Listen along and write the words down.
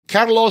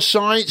Carlos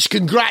Sainz,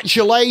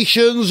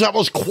 congratulations. That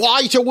was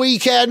quite a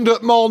weekend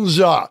at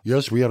Monza.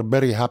 Yes, we are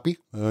very happy.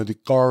 The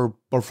car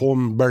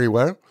performed very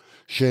well.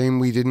 Shame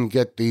we didn't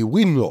get the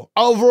win, though.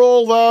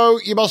 Overall, though,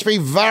 you must be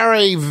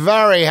very,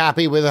 very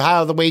happy with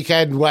how the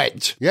weekend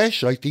went.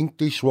 Yes, I think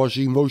this was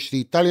the most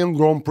Italian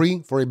Grand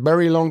Prix for a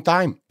very long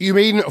time. You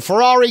mean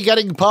Ferrari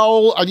getting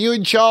pole and you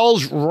and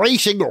Charles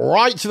racing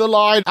right to the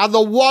line and the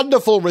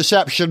wonderful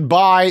reception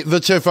by the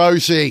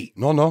Tifosi?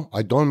 No,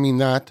 I don't mean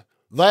that.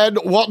 Then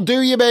what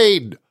do you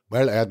mean?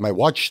 Well, I had my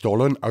watch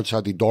stolen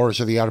outside the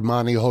doors of the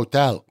Armani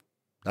Hotel.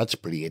 That's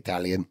pretty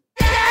Italian.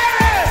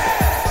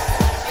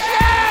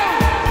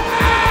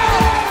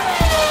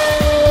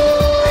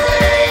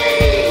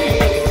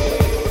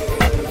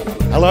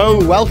 Hello,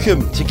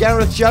 welcome to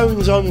Gareth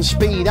Jones on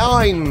Speed.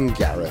 I'm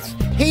Gareth.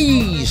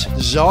 He's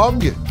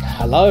Zog.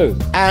 Hello.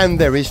 And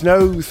there is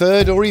no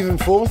third or even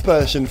fourth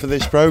person for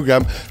this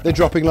programme. They're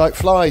dropping like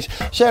flies.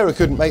 Sarah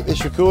couldn't make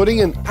this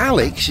recording and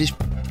Alex is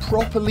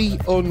properly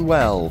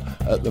unwell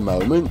at the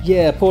moment.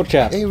 Yeah, poor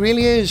chap. He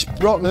really is.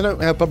 Rotten, I don't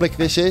know how public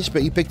this is,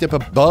 but he picked up a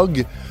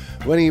bug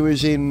when he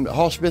was in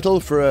hospital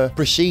for a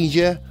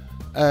procedure.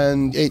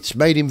 And it's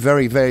made him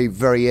very, very,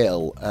 very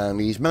ill.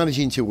 And he's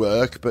managing to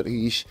work, but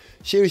he's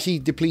seriously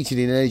depleted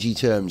in energy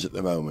terms at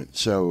the moment.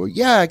 So,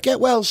 yeah, get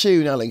well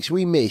soon, Alex.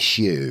 We miss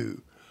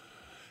you.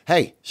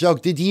 Hey,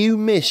 Zog, did you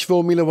miss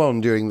Formula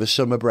One during the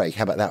summer break?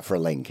 How about that for a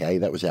link, eh?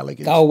 That was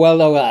elegant. Oh, well,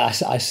 no, I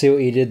see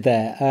what you did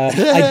there.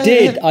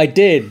 I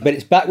did, but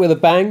it's back with a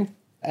bang.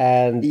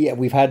 And, yeah,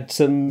 we've had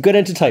some good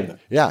entertainment.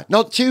 Yeah,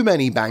 not too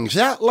many bangs.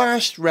 That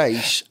last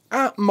race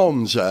at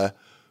Monza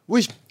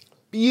was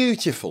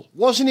beautiful.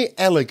 Wasn't it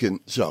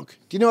elegant, Zog?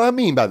 Do you know what I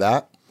mean by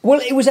that?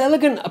 Well, it was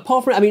elegant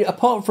apart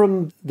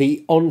from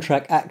the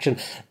on-track action.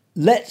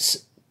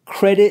 Let's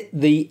credit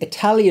the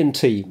Italian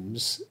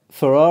teams,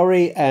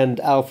 Ferrari and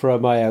Alfa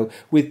Romeo,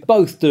 with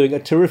both doing a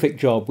terrific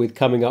job with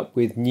coming up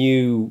with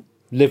new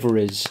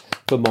liveries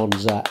for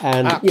Monza.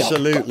 And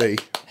absolutely.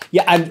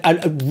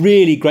 And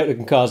really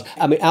great-looking cars.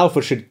 I mean,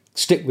 Alfa should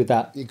stick with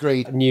that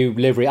Agreed. New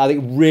livery. I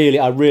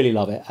really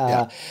love it.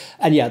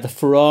 And the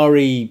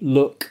Ferrari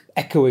look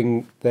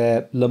echoing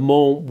their Le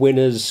Mans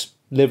winners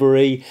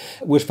livery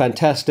was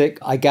fantastic.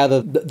 I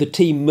gather that the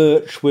team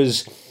merch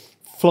was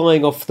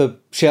flying off the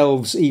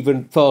shelves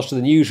even faster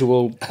than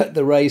usual at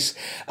the race.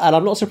 And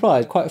I'm not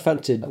surprised. Quite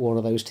fancied one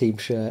of those team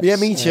shirts. Yeah,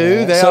 me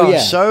too. They are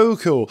so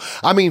cool.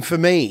 I mean, for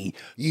me,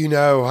 you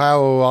know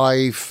how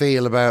I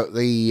feel about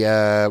the,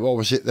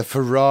 the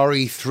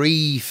Ferrari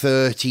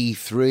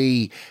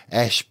 333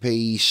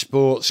 SP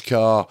sports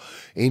car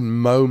in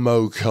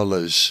Momo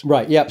colours.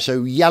 Right, yeah.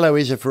 So yellow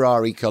is a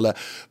Ferrari colour.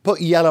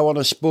 Put yellow on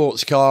a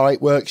sports car,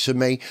 it works for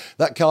me.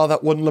 That car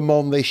that won Le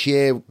Mans this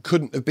year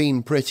couldn't have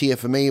been prettier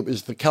for me. It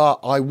was the car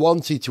I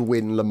wanted to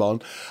win Le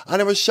Mans.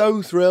 And I was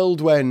so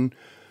thrilled when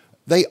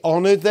they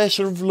honoured their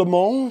sort of Le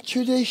Mans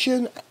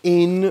tradition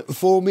in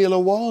Formula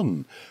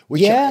One,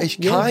 which is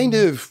kind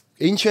of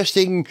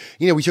interesting.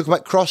 You know, we talk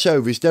about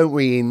crossovers, don't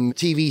we, in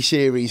TV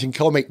series and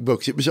comic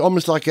books. It was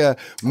almost like a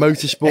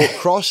motorsport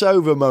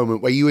crossover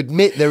moment where you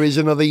admit there is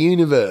another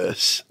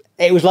universe.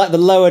 It was like the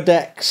Lower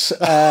Decks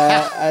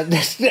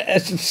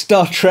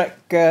Star Trek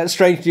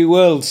Strange New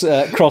Worlds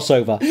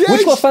crossover,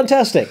 which was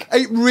fantastic.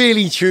 It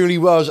really, truly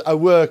was a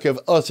work of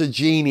utter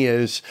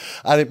genius,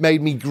 and it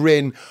made me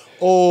grin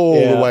all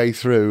the way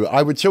through.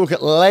 I would talk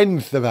at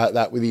length about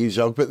that with you,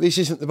 Zog, but this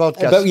isn't the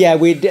podcast. But yeah,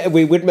 we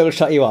wouldn't be able to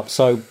shut you up,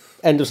 so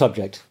end of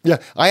subject. Yeah,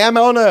 I am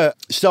on a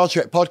Star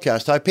Trek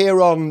podcast. I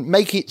appear on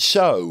Make It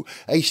So,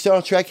 a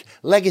Star Trek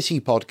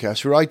Legacy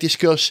podcast where I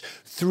discuss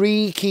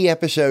 3 key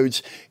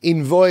episodes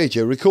in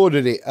Voyager.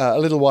 Recorded it a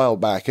little while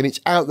back and it's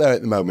out there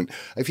at the moment.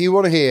 If you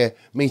want to hear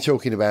me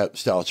talking about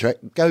Star Trek,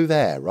 go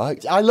there,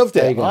 right? I loved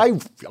it.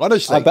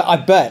 Honestly. I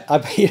bet.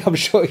 I'm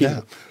sure you.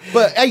 Yeah.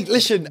 But hey,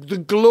 listen, the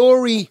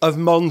glory of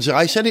Monza,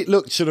 I said it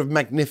looked sort of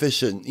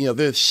magnificent. You know,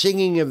 the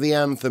singing of the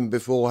anthem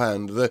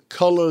beforehand, the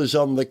colours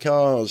on the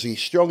cars, the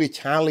strong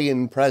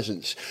Italian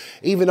presence.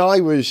 Even I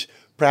was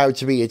proud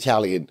to be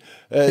Italian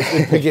at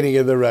the beginning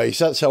of the race.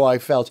 That's how I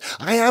felt.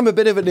 I am a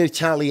bit of an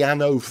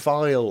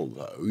Italianophile,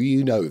 though.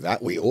 You know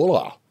that. We all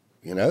are,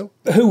 you know?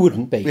 Who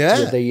wouldn't be?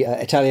 Yeah. With the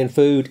Italian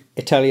food,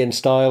 Italian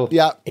style,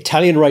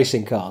 Italian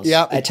racing cars,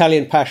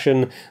 Italian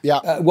passion,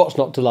 what's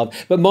not to love?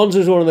 But Monza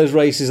is one of those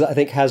races that I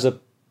think has a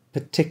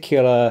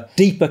particular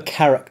deeper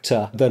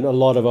character than a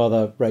lot of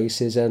other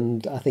races.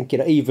 And I think,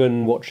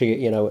 even watching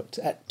it,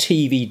 at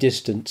TV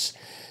distance,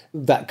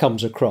 that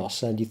comes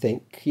across and you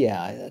think,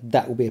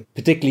 that will be a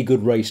particularly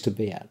good race to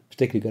be at,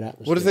 particularly good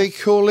atmosphere. What do they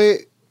call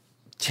it?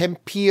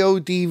 Tempio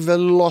di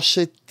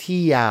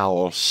Velocitia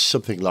or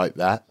something like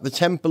that. The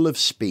Temple of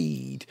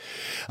Speed.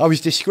 I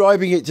was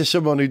describing it to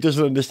someone who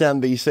doesn't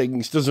understand these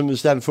things, doesn't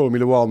understand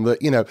Formula One,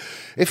 that,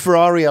 if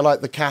Ferrari are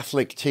like the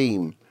Catholic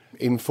team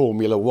in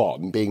Formula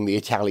One, being the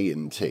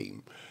Italian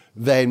team,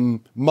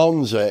 then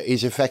Monza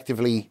is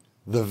effectively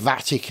the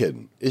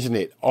Vatican, isn't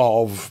it,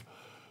 of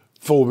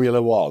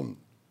Formula One.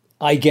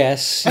 I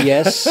guess,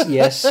 yes. I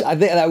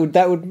think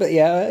that would,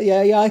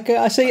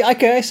 I see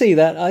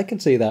that. I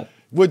can see that.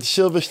 Would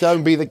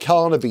Silverstone be the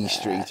Carnaby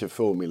Street of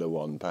Formula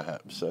One,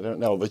 perhaps? I don't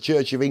know. The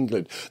Church of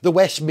England, the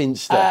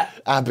Westminster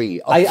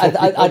Abbey.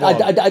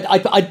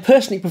 I'd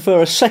personally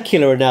prefer a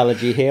secular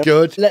analogy here.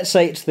 Good. Let's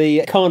say it's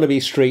the Carnaby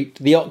Street,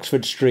 the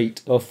Oxford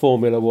Street of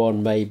Formula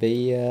One,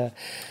 maybe.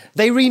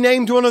 They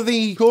renamed one of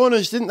the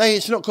corners, didn't they?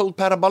 It's not called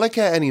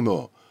Parabolica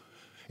anymore.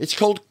 It's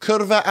called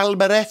Curva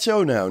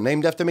Alboreto now,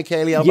 named after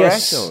Michele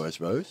Alboreto, I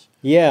suppose.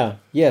 Yeah,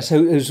 yes,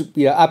 who's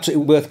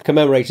absolutely worth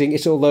commemorating.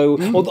 It's although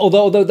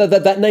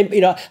that name,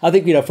 I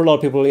think for a lot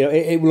of people,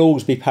 it will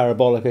always be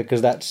Parabolica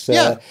because that's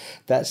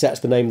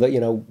the name that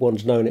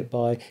one's known it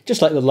by.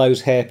 Just like the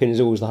Lowe's hairpin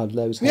is always the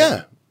Lowe's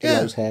hairpin.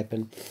 Lowe's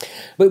hairpin.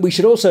 But we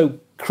should also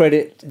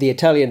credit the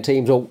Italian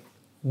teams, or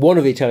one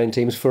of the Italian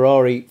teams,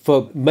 Ferrari,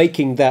 for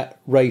making that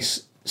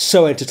race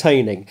so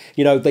entertaining.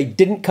 They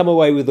didn't come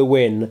away with the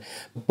win,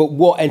 but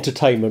what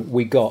entertainment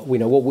we got.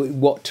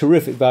 What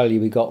terrific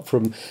value we got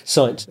from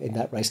Sainz in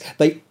that race.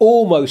 They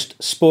almost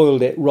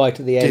spoiled it right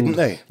at the end, didn't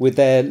they? With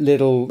their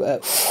little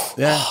that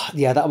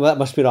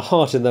must have been a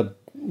heart in the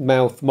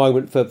mouth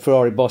moment for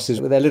Ferrari bosses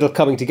with their little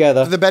coming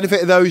together. For the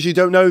benefit of those who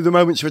don't know the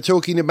moments we're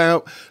talking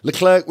about,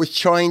 Leclerc was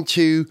trying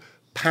to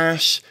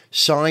pass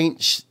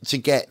Sainz to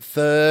get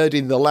third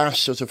in the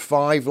last sort of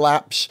 5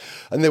 laps,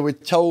 and they were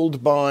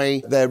told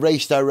by their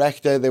race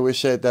director, they were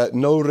said that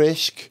no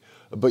risk,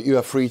 but you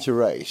are free to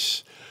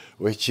race,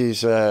 which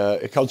is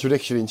a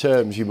contradiction in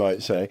terms, you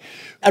might say.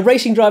 A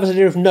racing driver's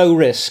idea of no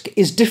risk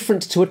is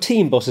different to a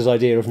team boss's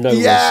idea of no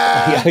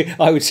risk,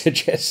 I would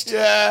suggest.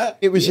 Yeah,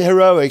 it was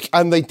heroic,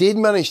 and they did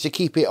manage to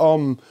keep it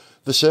on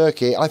the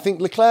circuit. I think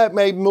Leclerc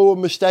made more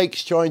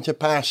mistakes trying to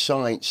pass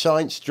Sainz.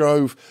 Sainz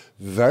drove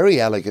very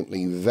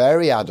elegantly,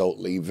 very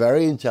adultly,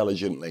 very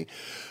intelligently.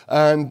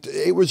 And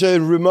it was a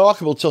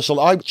remarkable tussle.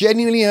 I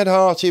genuinely had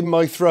heart in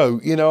my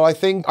throat. I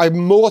think I'm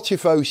more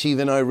tifosi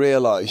than I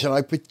realise. And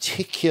I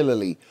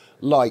particularly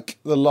like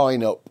the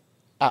lineup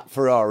at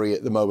Ferrari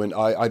at the moment.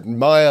 I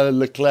admire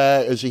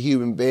Leclerc as a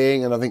human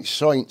being. And I think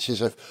Sainz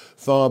is a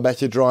far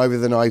better driver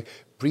than I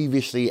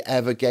previously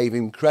ever gave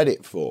him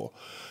credit for.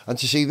 And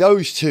to see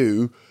those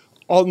two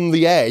on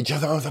the edge, I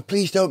thought,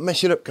 please don't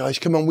mess it up, guys.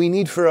 Come on, we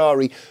need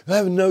Ferrari.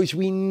 Heaven knows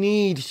we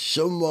need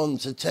someone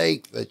to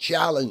take the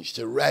challenge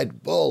to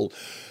Red Bull.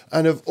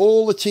 And of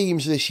all the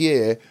teams this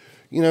year,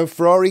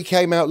 Ferrari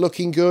came out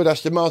looking good,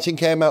 Aston Martin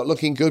came out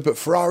looking good, but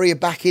Ferrari are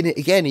back in it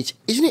again.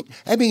 Isn't it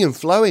ebbing and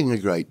flowing a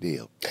great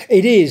deal?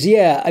 It is,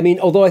 yeah. I mean,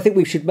 although I think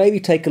we should maybe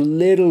take a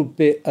little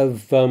bit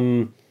of...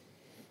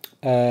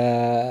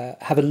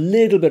 have a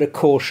little bit of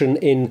caution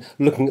in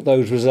looking at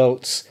those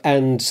results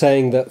and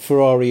saying that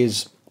Ferrari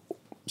is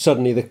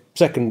suddenly the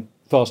second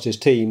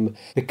fastest team,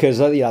 because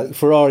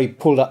Ferrari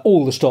pulled out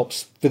all the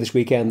stops for this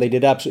weekend. They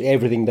did absolutely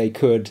everything they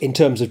could in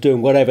terms of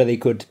doing whatever they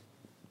could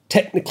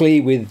technically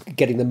with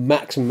getting the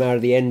maximum out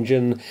of the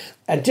engine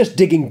and just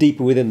digging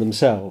deeper within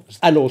themselves,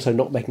 and also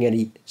not making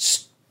any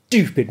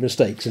stupid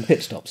mistakes in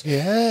pit stops.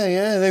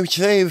 Yeah, which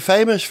they're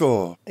famous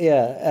for.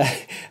 Yeah.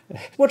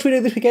 What do we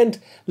do this weekend?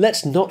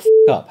 Let's not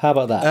up. How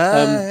about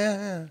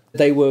that?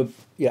 They were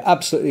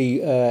absolutely,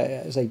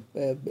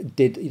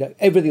 did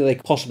everything they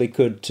possibly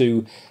could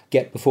to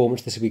get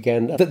performance this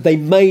weekend. That they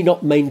may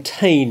not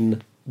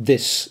maintain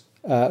this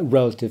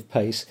relative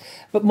pace,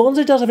 but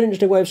Monza does have an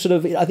interesting way of sort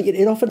of. I think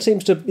it often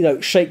seems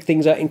to shake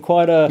things out in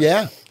quite a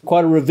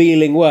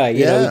revealing way.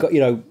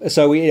 It's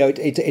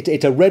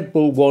a Red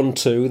Bull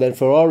 1-2, then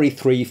Ferrari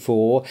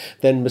 3-4,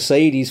 then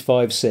Mercedes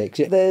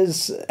 5-6.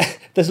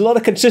 There's a lot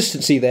of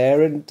consistency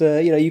there, and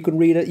you can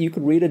read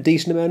a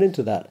decent amount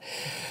into that.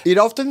 It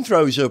often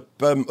throws up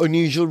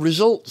unusual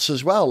results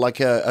as well, like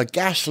a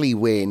Gasly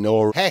win,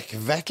 or heck,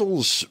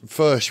 Vettel's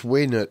first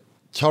win at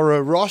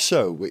Toro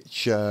Rosso,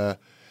 which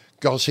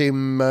got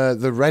him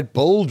the Red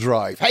Bull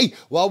drive. Hey,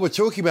 while we're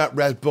talking about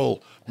Red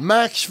Bull,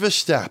 Max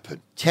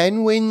Verstappen,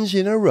 10 wins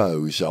in a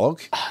row,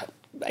 Zog.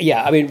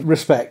 Yeah, I mean,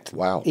 respect.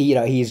 Wow.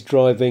 He's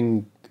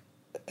driving,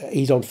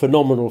 he's on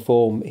phenomenal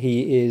form.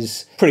 He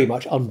is pretty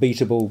much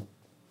unbeatable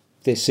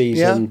this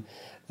season.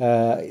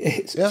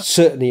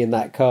 Certainly in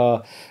that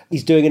car.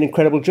 He's doing an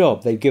incredible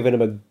job. They've given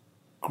him a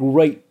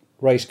great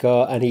race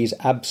car, and he's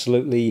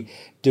absolutely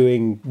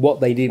doing what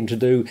they need him to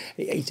do.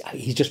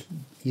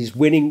 He's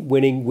winning,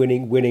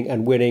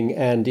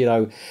 and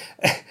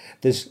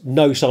there's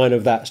no sign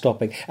of that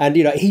stopping. And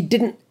he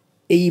didn't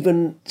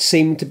even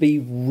seem to be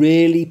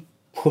really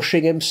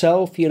pushing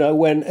himself.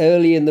 When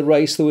early in the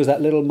race there was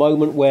that little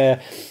moment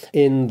where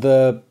in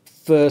the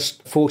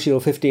first 14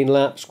 or 15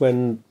 laps,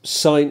 when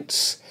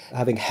Sainz,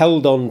 having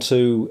held on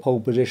to pole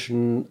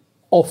position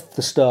off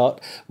the start,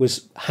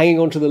 was hanging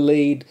on to the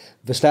lead,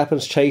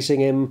 Verstappen's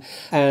chasing him,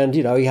 and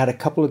he had a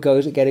couple of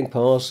goes at getting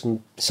past,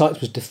 and Sainz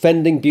was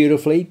defending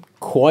beautifully,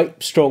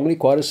 quite strongly,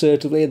 quite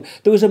assertively, and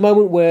there was a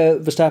moment where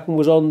Verstappen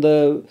was on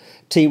the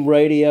team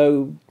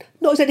radio,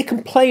 not exactly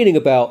complaining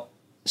about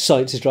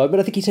Sainz's drive, but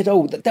I think he said, that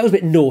was a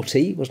bit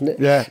naughty, wasn't it?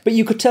 Yeah. But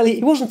you could tell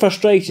he wasn't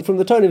frustrated. From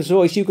the tone of his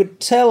voice, you could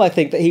tell, I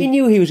think, that he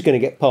knew he was going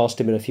to get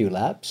past him in a few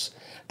laps,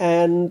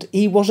 and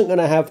he wasn't going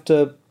to have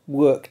to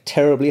work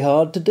terribly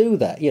hard to do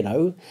that.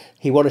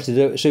 He wanted to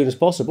do it as soon as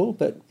possible,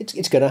 but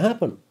it's going to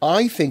happen.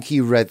 I think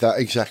you read that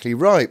exactly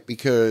right,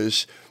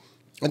 because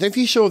I don't know if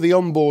you saw the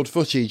onboard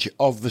footage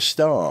of the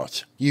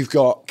start. You've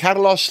got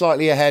Carlos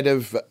slightly ahead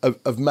of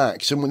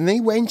Max, and when they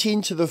went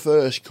into the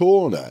first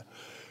corner,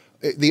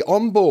 the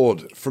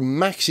onboard from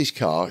Max's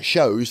car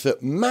shows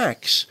that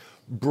Max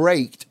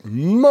braked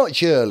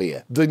much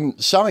earlier than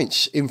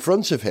Sainz in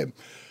front of him.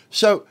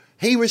 So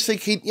he was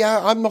thinking,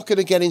 I'm not going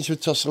to get into a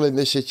tussle in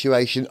this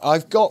situation.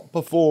 I've got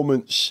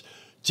performance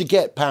to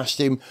get past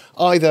him,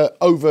 either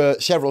over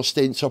several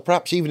stints or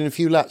perhaps even in a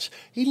few laps.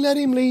 He let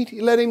him lead, he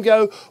let him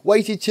go,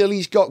 waited till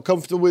he's got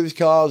comfortable with his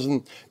cars,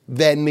 and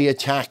then the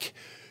attack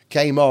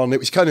came on. It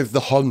was kind of the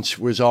hunt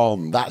was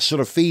on. That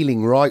sort of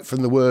feeling right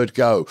from the word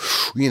go.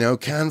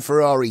 Can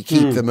Ferrari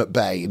keep them at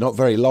bay? Not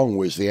very long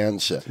was the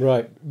answer.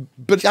 Right.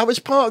 But that was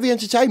part of the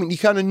entertainment. You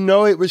kind of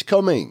know it was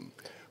coming.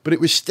 But it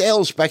was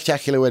still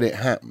spectacular when it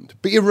happened.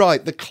 But you're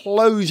right, the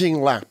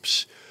closing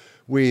laps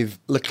with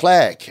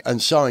Leclerc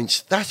and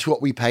Sainz, that's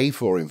what we pay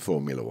for in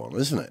Formula One,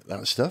 isn't it?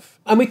 That stuff.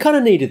 And we kind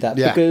of needed that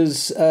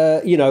because,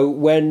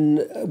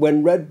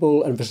 when Red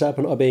Bull and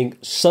Verstappen are being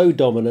so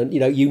dominant,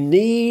 you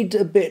need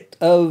a bit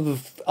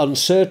of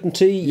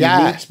uncertainty. You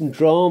need some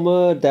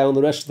drama down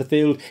the rest of the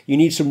field. You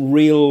need some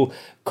real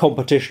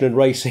competition and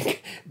racing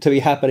to be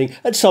happening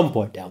at some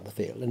point down the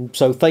field. And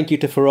so thank you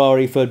to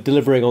Ferrari for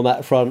delivering on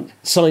that front.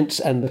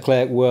 Sainz and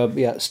Leclerc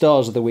were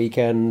stars of the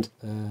weekend.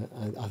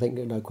 I think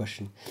no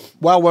question.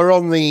 While we're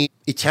on the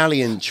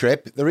Italian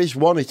trip, there is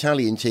one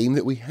Italian team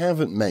that we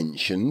haven't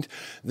mentioned.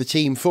 The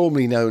team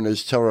formerly known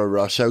as Toro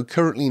Rosso,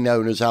 currently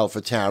known as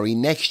AlphaTauri,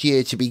 next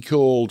year to be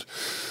called,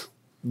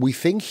 we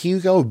think,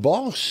 Hugo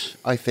Boss,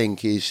 I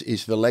think,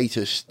 is the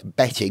latest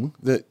betting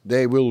that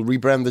they will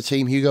rebrand the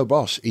team Hugo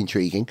Boss.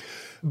 Intriguing.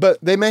 But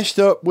they messed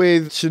up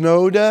with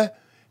Tsunoda.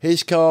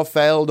 His car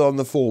failed on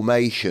the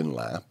formation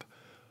lap.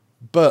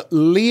 But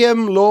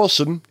Liam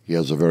Lawson, he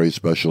has a very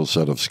special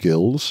set of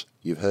skills.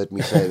 You've heard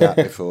me say that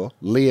before.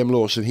 Liam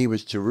Lawson, he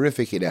was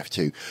terrific in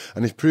F2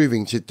 and is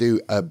proving to do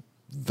a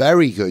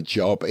very good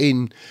job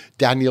in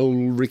Daniel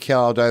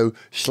Ricciardo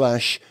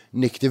 /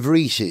 Nick De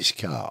Vries's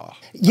car.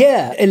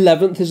 Yeah,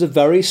 11th is a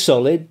very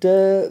solid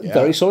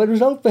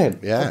result for him.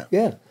 Yeah.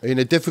 In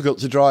a difficult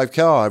to drive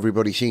car,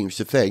 everybody seems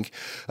to think.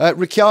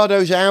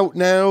 Ricciardo's out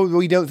now.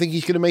 We don't think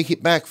he's going to make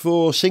it back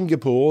for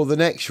Singapore, the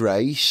next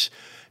race.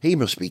 He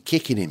must be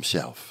kicking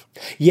himself.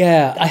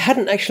 Yeah, I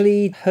hadn't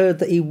actually heard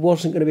that he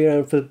wasn't going to be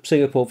around for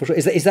Singapore for sure.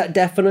 Is that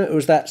definite, or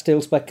is that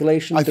still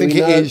speculation? I think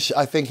it is.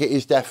 I think it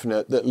is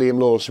definite that Liam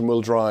Lawson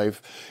will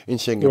drive in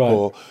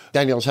Singapore. Right.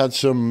 Daniel's had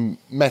some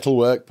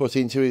metalwork put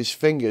into his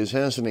fingers,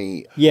 hasn't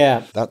he?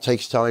 Yeah. That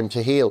takes time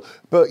to heal.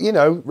 But,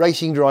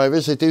 racing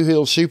drivers, they do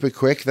heal super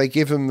quick. They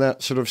give them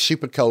that sort of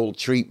super cold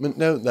treatment,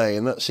 don't they?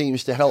 And that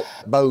seems to help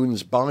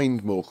bones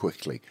bind more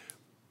quickly.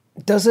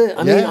 Does it?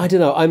 I mean, I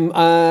don't know. I'm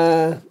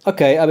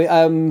okay. I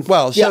mean,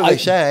 well, so they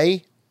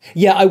say.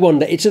 Yeah, I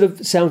wonder. It sort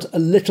of sounds a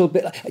little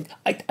bit.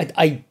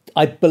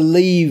 I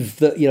believe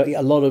that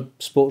a lot of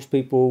sports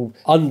people,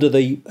 under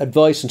the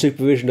advice and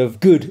supervision of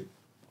good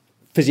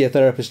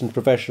physiotherapists and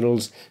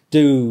professionals,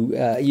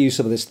 do use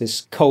some of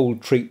this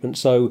cold treatment.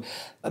 So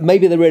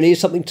maybe there really is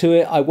something to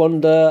it. I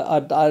wonder.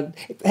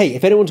 Hey,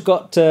 if anyone's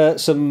got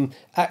some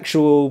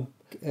actual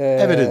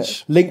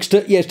evidence, links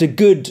to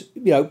good,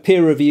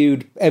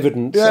 peer-reviewed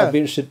evidence, I'd be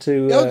interested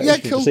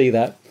to see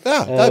that.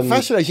 Yeah, that's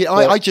fascinating.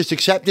 I just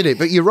accepted it,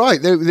 but you're right.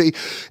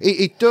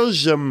 It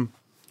does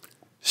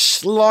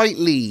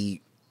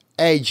slightly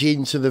edge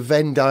into the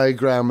Venn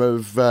diagram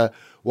of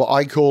what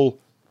I call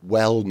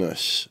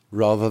wellness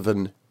rather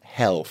than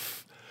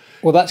health.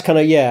 Well, that's kind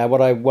of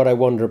what I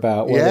wonder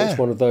about. Whether it's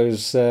one of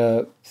those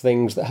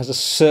things that has a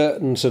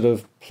certain sort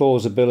of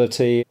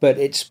plausibility, but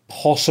it's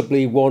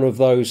possibly one of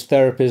those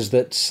therapies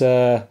that's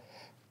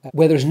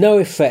where there's no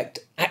effect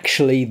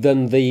actually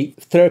than the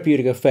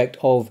therapeutic effect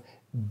of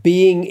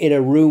being in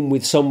a room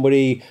with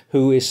somebody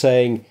who is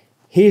saying,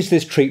 here's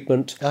this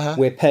treatment,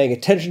 we're paying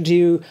attention to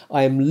you,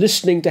 I am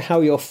listening to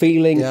how you're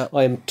feeling,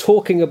 I am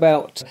talking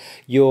about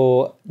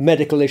your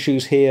medical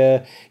issues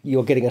here,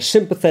 you're getting a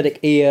sympathetic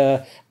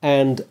ear,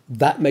 and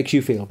that makes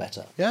you feel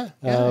better.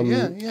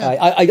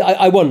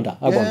 I wonder.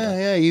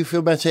 Yeah, you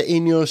feel better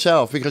in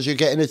yourself because you're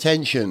getting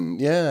attention.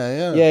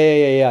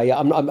 Yeah.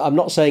 I'm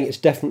not saying it's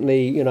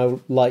definitely,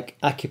 like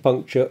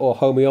acupuncture or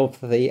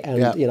homeopathy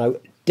and,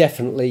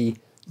 definitely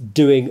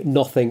doing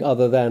nothing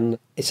other than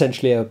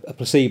essentially a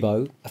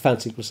placebo, a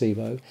fancy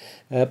placebo.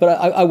 But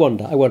I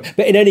wonder.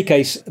 But in any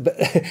case,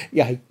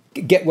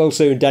 get well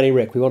soon, Danny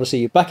Rick. We want to see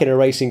you back in a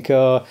racing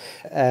car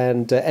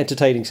and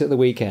entertaining us at the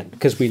weekend,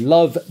 because we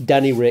love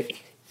Danny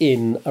Rick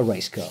in a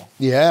race car.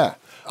 Yeah.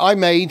 I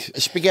made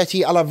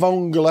spaghetti alla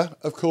vongola,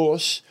 of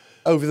course,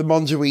 over the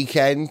Monza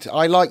weekend.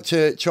 I like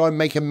to try and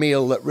make a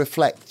meal that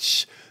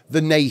reflects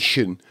the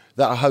nation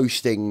that are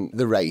hosting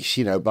the race.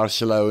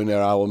 Barcelona,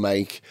 I will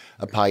make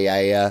a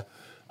paella.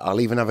 I'll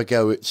even have a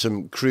go at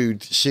some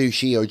crude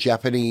sushi or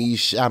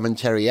Japanese salmon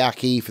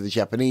teriyaki for the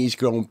Japanese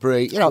Grand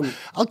Prix. You know,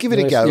 I'll give it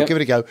a go. Yep. Give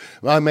it a go.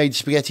 I made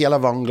spaghetti alla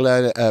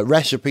vongole, a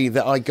recipe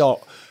that I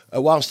got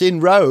whilst in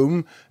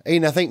Rome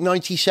in, I think,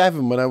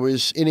 97 when I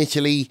was in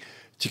Italy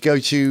to go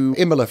to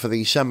Imola for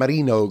the San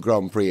Marino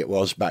Grand Prix it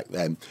was back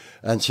then.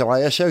 And so I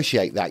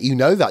associate that. You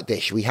know that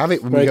dish. We have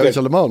it when we go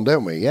to Le Mans,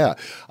 don't we? Yeah,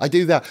 I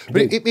do that.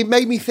 But it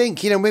made me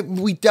think, you know,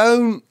 we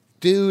don't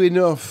do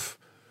enough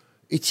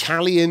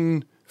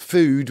Italian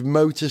food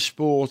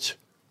motorsport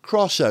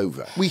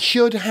crossover. We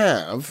should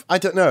have, I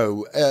don't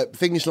know,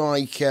 things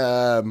like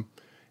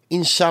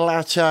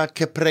insalata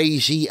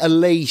caprese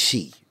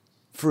Alesi,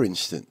 for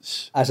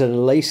instance. As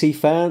an Lacey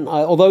fan,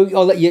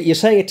 although you're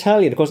saying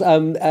Italian, of course,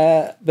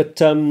 but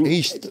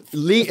he's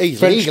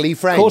legally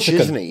French,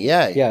 Corsican. Isn't he?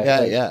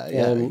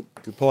 Yeah.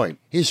 Good point.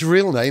 His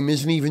real name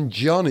isn't even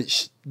John;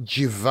 it's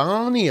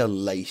Giovanni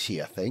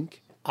Alesi, I think.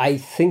 I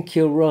think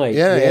you're right.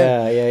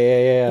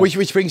 Yeah.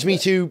 Which brings me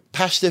to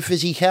pasta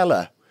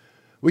fisichella,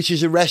 which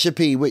is a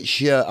recipe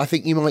which I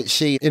think you might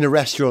see in a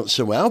restaurant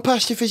somewhere. Oh,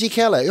 pasta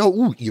fisichella.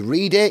 Oh, you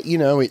read it. You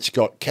know, it's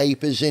got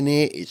capers in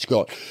it. It's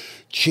got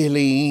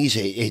chilies.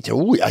 It's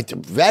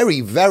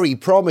very, very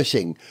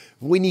promising.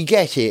 When you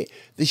get it,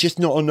 there's just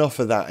not enough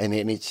of that in it,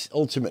 and it's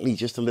ultimately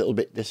just a little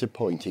bit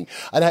disappointing.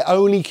 And I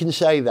only can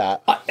say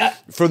that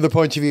from the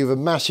point of view of a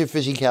massive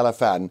Fisichella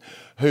fan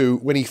who,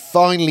 when he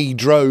finally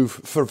drove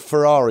for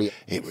Ferrari,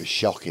 it was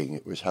shocking.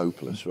 It was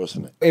hopeless,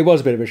 wasn't it? It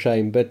was a bit of a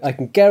shame, but I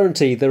can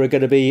guarantee there are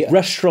going to be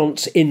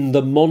restaurants in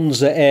the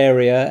Monza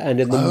area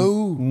and in the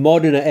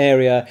Modena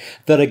area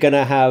that are going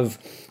to have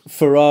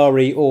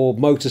Ferrari or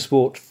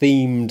motorsport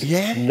themed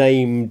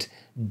named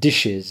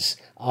dishes.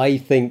 I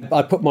think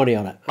I'd put money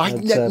on it.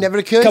 Never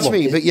occurred to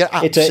me, but you're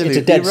absolutely it's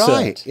a dead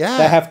right. Cert. Yeah.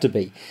 There have to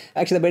be.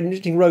 Actually, that'd be an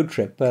interesting road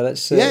trip.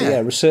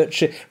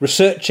 Researching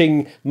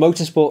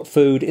motorsport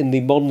food in the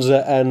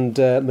Monza and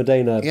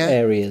Modena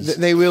areas.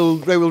 They will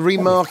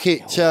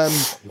remarket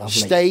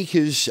steak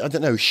as, I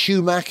don't know,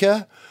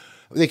 Schumacher.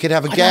 They could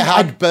have a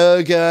Gerhard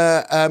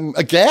burger.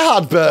 A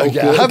Gerhard burger.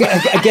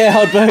 A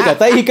Gerhard burger.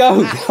 There you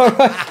go. All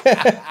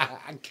right.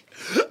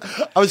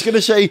 I was going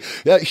to say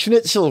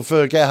schnitzel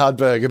for Gerhard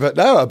burger, but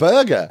no, a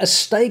burger. A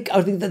steak.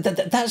 I think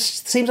that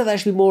seems like that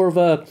should be more of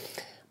a.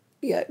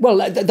 Yeah, well,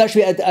 that should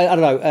be. I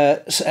don't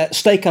know.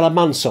 Steak alla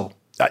Mansell.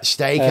 That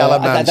steak alla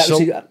Mansell.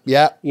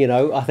 You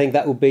know, I think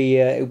that would be.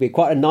 It would be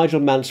quite a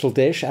Nigel Mansell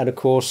dish, and of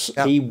course,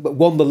 he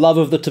won the love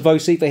of the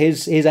Tifosi for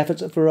his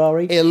efforts at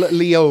Ferrari. Il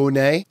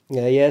Leone.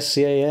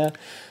 Yeah.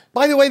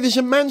 By the way, there's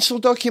a Mansell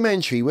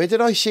documentary. Where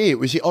did I see it?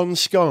 Was it on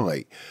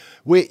Sky?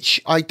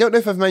 Which I don't know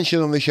if I've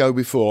mentioned on the show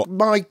before.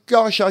 My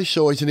gosh, I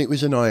saw it and it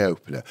was an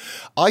eye-opener.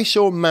 I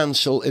saw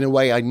Mansell in a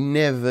way I'd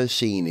never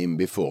seen him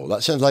before.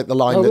 That sounds like the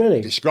line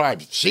that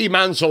describes, see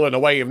Mansell in a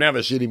way you've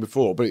never seen him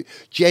before, but it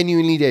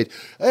genuinely did.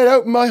 It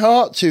opened my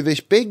heart to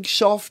this big,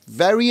 soft,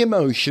 very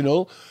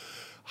emotional,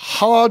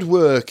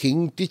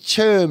 hard-working,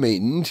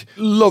 determined,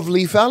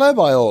 lovely fella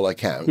by all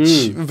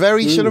accounts.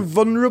 Very sort of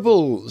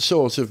vulnerable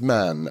sort of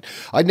man.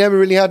 I'd never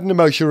really had an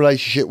emotional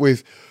relationship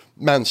with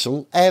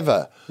Mansell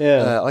ever.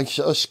 I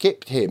sort of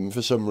skipped him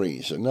for some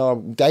reason.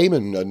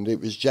 Damon, and it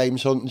was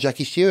James Hunt and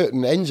Jackie Stewart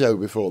and Enzo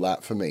before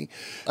that for me,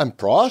 and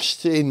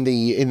Prost in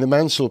the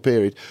Mansell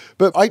period.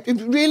 But I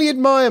really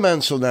admire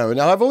Mansell now, and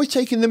I've always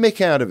taken the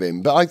mick out of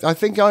him. But I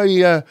think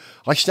I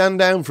stand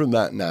down from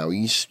that now.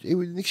 He was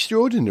an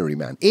extraordinary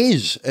man.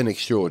 Is an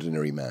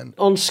extraordinary man.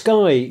 On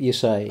Sky, you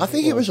say? I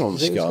think it was on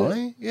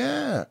Sky.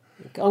 Yeah.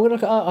 I will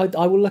look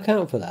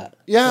out for that.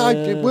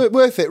 Yeah,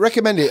 worth it.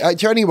 Recommend it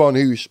to anyone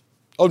who's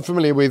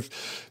unfamiliar with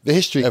the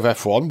history of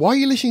F1. Why are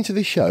you listening to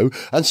this show?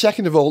 And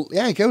second of all,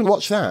 go and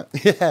watch that.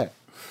 Yeah.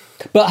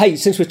 But hey,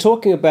 since we're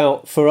talking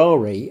about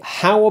Ferrari,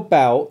 how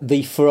about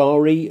the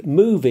Ferrari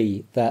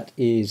movie that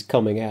is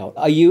coming out?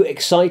 Are you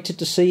excited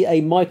to see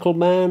a Michael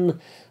Mann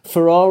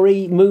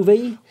Ferrari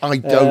movie? I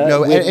don't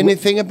know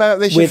anything about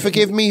this.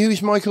 Forgive me,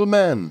 who's Michael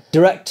Mann?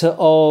 Director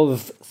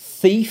of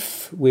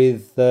Thief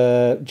with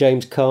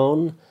James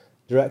Caan,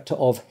 director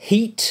of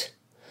Heat,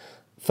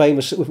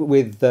 famous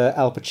with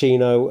Al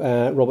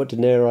Pacino, Robert De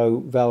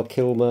Niro, Val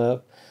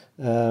Kilmer,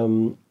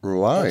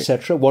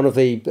 etc. One of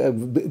the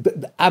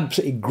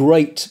absolutely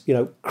great,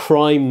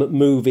 crime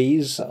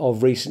movies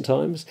of recent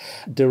times.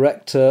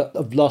 Director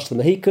of Last of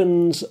the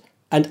Mohicans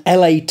and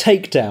LA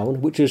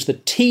Takedown, which was the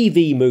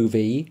TV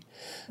movie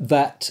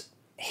that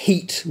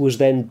Heat was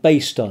then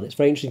based on. It's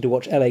very interesting to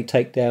watch LA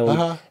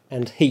Takedown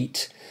and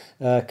Heat.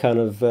 Quite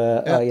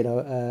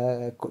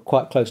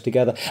close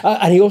together.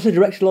 And he also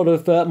directed a lot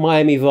of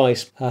Miami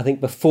Vice, I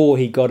think, before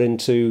he got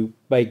into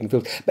making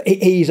films. But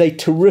he's a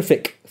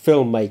terrific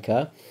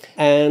filmmaker,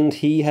 and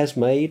he has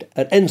made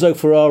an Enzo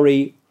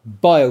Ferrari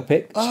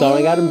biopic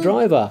starring Adam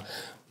Driver.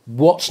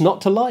 What's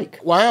not to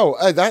like? Wow,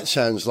 that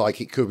sounds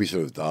like it could be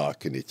sort of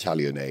dark and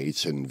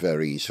Italianate and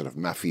very sort of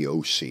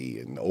mafiosi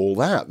and all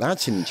that.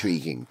 That's an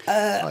intriguing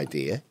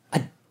idea.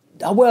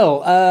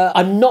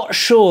 I'm not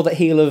sure that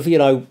he'll have,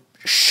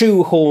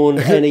 shoehorn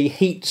any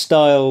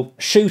heat-style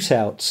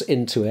shootouts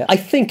into it. I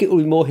think it will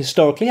be more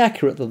historically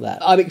accurate than that.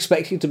 I'm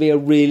expecting it to be a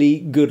really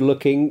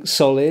good-looking,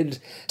 solid,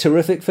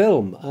 terrific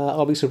film.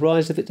 I'll be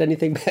surprised if it's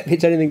anything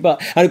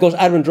but. And of course,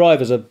 Adam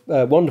Driver's a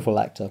wonderful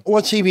actor.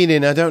 What's he been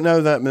in? I don't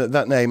know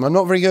that name. I'm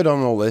not very good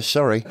on all this,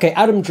 sorry. Okay,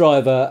 Adam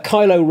Driver,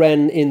 Kylo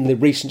Ren in the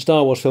recent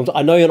Star Wars films.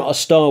 I know you're not a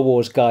Star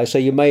Wars guy, so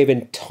you may have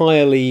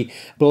entirely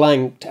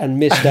blanked and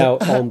missed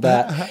out on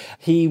that.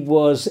 He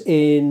was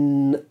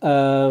in...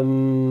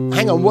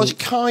 Hang on, was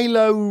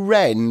Kylo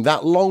Ren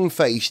that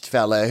long-faced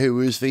fella who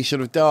was the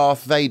sort of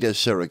Darth Vader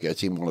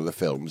surrogate in one of the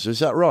films? Is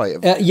that right?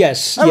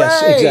 Yes, Hooray!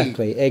 yes,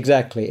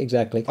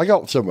 exactly. I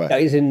got somewhere.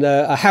 He's in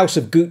A House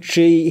of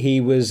Gucci. He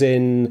was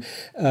in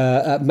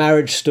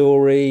Marriage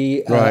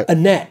Story. Right.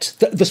 Annette,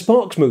 the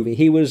Sparks movie.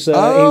 He was in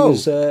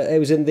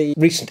the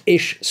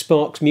recent-ish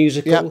Sparks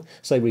musical. Yep.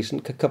 Say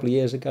recent, a couple of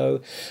years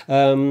ago.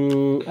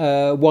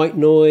 White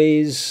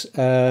Noise.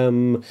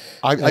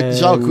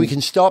 Zog, we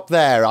can stop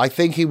there. I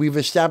think we've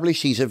established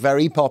he's a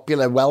very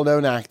popular,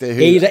 well-known actor.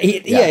 He's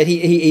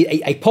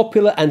a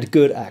popular and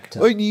good actor.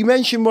 Well, you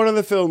mentioned one of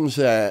the films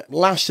there,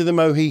 Last of the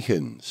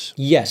Mohicans.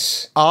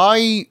 Yes.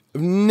 I've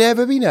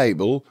never been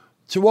able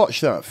to watch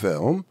that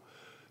film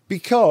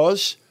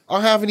because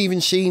I haven't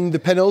even seen the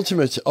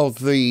penultimate of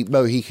the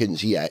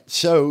Mohicans yet.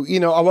 So,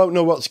 I won't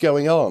know what's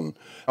going on.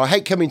 I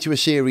hate coming to a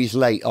series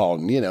late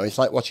on. It's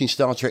like watching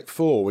Star Trek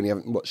 4 when you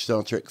haven't watched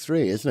Star Trek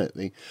 3, isn't it?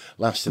 The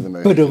Last of the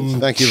Mohicans.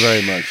 Thank you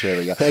very much. There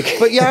we go.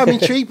 But yeah, I'm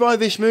intrigued by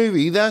this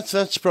movie.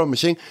 That's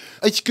promising.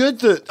 It's good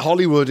that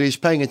Hollywood is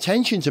paying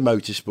attention to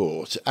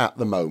motorsport at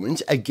the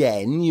moment.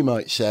 Again, you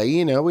might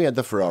say, we had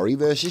the Ferrari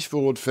versus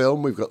Ford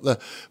film. We've got the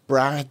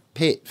Brad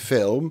Pitt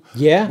film.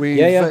 Yeah.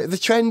 The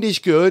trend is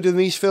good, and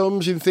these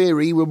films, in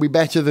theory, will be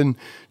better than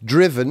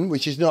Driven,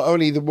 which is not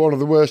only one of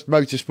the worst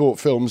motorsport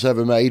films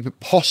ever made, but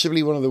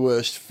possibly one of the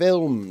worst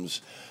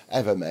films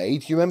ever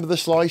made. Do you remember the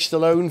Sly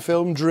Stallone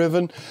film,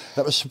 Driven?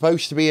 That was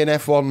supposed to be an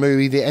F1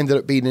 movie that ended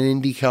up being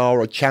an IndyCar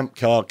or Champ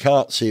Car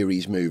kart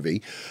series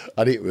movie,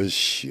 and it was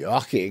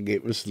shocking.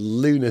 It was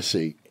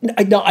lunacy.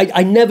 No,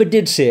 I never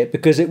did see it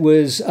because it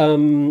was...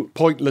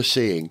 pointless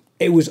seeing.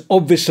 It was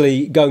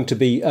obviously going to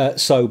be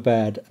so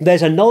bad.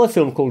 There's another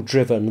film called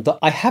Driven that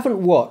I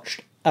haven't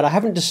watched, and I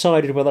haven't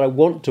decided whether I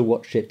want to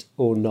watch it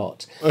or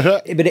not.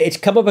 But it's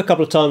come up a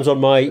couple of times on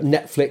my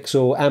Netflix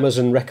or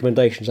Amazon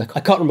recommendations. I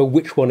can't remember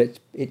which one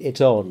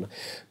it's on.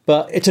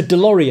 But it's a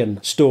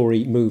DeLorean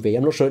story movie.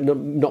 I'm not sure,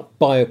 not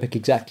biopic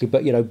exactly,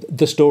 but,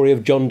 the story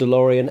of John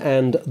DeLorean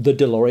and the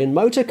DeLorean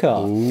motor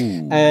car.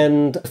 Ooh.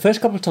 And the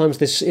first couple of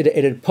times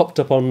it had popped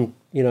up on,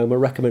 my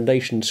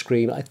recommendation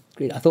screen, I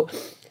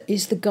thought,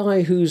 is the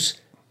guy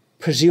who's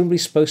presumably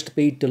supposed to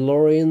be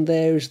DeLorean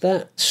there, is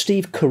that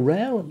Steve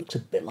Carell? It looks a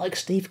bit like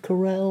Steve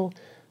Carell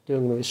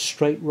doing one of his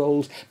straight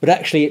rolls. But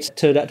actually it's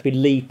turned out to be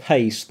Lee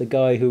Pace, the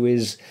guy who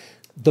is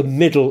the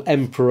middle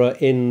emperor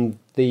in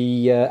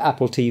the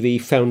Apple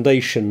TV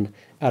Foundation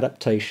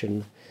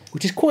adaptation,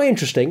 which is quite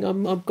interesting.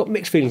 I've got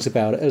mixed feelings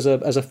about it as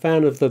a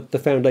fan of the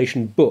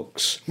Foundation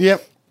books.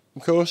 Yep,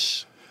 of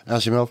course.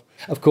 Asimov.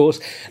 Of course.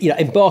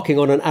 Embarking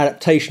on an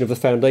adaptation of the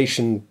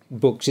Foundation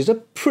books is a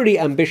pretty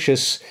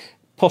ambitious,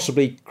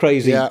 possibly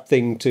crazy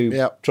thing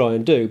to try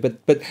and do,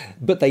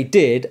 but they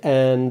did,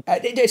 and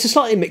it's a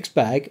slightly mixed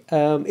bag.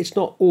 It's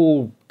not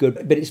all good,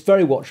 but it's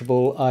very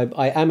watchable.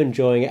 I am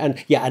enjoying it,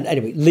 and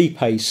anyway, Lee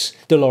Pace,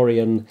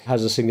 DeLorean,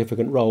 has a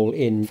significant role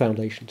in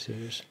Foundation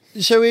series.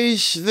 So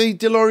is the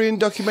DeLorean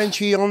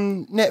documentary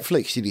on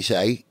Netflix? Did you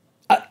say?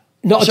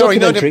 Not a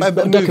documentary. Not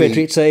a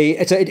documentary. It's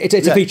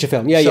a feature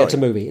film. Yeah, it's a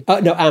movie.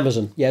 No,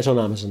 Amazon. Yeah, it's on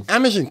Amazon.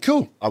 Amazon,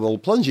 cool. I will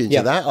plunge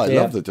into that. I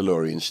love the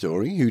DeLorean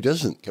story. Who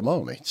doesn't? Come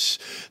on, it's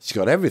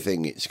got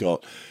everything. It's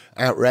got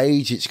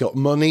outrage, it's got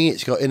money,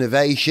 it's got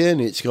innovation,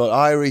 it's got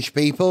Irish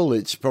people,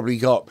 it's probably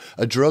got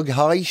a drug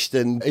heist,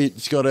 and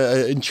it's got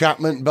an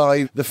entrapment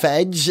by the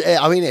feds.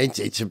 I mean,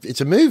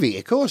 it's a movie.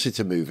 Of course,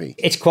 it's a movie.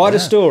 It's quite a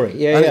story.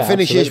 Yeah, and it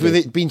finishes with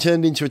it being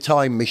turned into a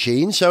time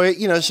machine, so it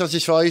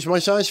satisfies my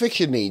science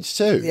fiction needs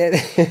too.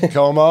 Yeah.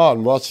 Come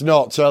on, what's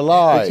not to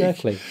like?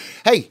 Exactly.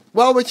 Hey,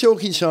 while we're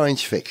talking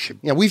science fiction,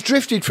 we've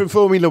drifted from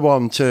Formula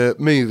One to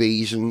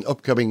movies and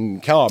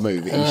upcoming car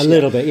movies. A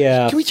little bit,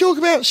 yeah. Can we talk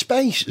about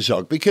space,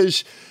 Zog?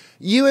 Because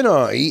you and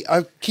I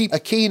keep a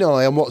keen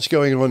eye on what's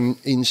going on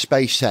in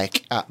space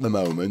tech at the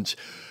moment.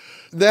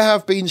 There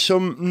have been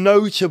some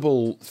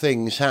notable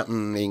things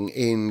happening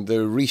in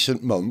the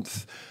recent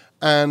month,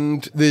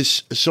 and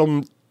there's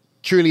some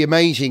truly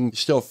amazing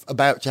stuff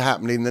about to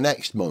happen in the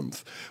next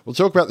month. We'll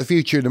talk about the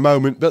future in a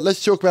moment, but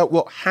let's talk about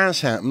what has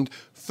happened.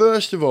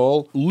 First of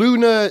all,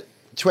 Luna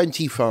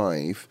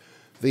 25,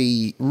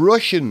 the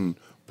Russian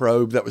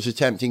probe that was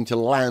attempting to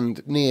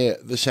land near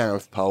the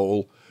South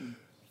Pole,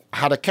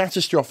 had a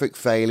catastrophic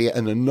failure,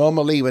 an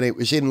anomaly when it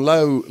was in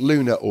low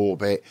lunar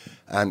orbit,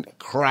 and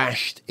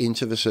crashed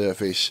into the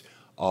surface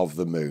of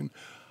the moon.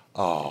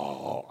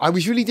 Oh, I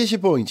was really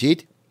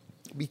disappointed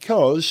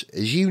because,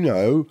 as you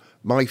know,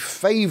 my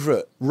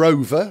favourite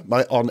rover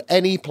on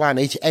any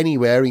planet,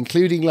 anywhere,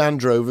 including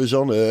Land Rovers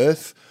on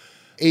Earth,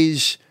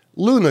 is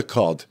Lunar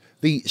Cod.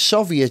 the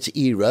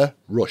Soviet-era,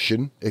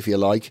 Russian, if you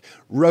like,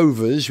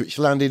 rovers, which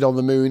landed on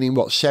the moon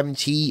in,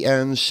 70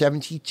 and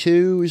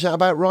 72? Is that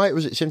about right?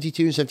 Was it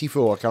 72 and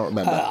 74? I can't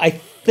remember. I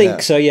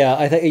think so, yeah.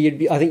 I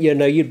think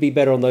you'd be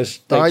better on those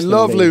dates. I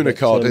love Lunar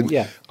Cod,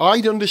 and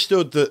I'd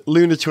understood that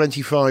Luna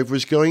 25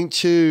 was going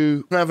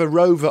to have a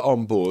rover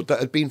on board that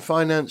had been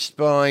financed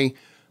by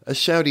a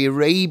Saudi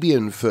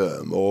Arabian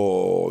firm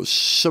or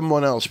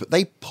someone else, but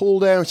they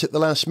pulled out at the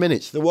last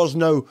minute. There was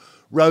no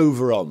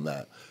rover on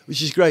that,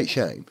 which is a great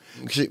shame.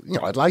 Because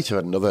I'd like to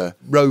have another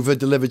rover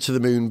delivered to the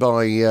moon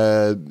by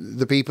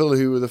the people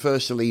who were the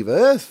first to leave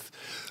Earth.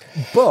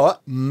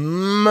 But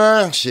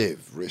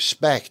massive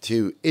respect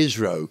to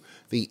ISRO,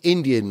 the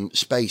Indian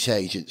Space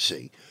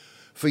Agency,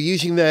 for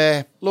using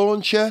their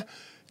launcher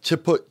to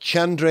put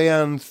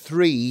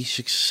Chandrayaan-3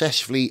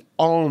 successfully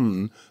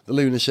on the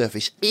lunar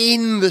surface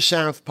in the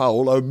South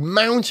Pole, a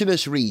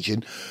mountainous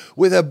region,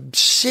 with a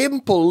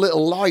simple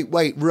little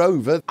lightweight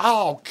rover.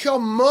 Oh,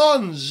 come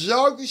on,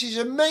 Zog, this is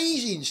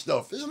amazing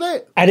stuff, isn't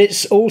it? And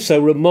it's also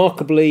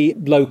remarkably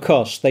low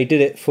cost. They did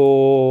it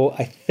for,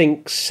 I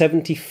think,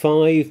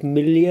 75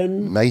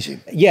 million. Amazing.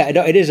 Yeah,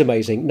 no, it is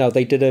amazing. No,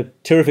 they did a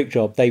terrific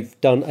job. They've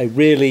done a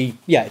really,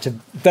 it's a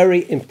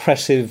very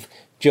impressive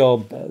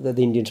job that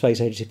the Indian Space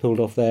Agency pulled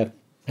off there.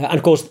 And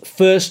of course,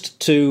 first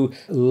to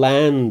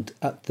land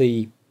at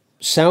the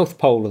south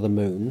pole of the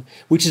moon,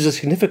 which is a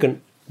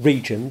significant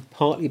region,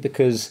 partly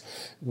because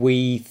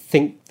we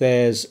think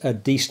there's a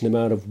decent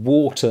amount of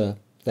water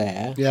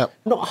there. Yeah.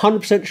 Not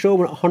 100% sure,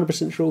 we're not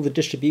 100% sure of the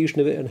distribution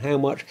of it and how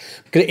much.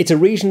 Because it's a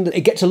region that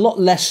it gets a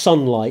lot less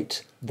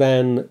sunlight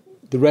than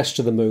the rest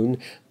of the moon.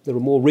 There are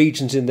more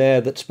regions in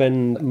there that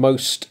spend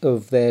most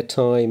of their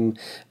time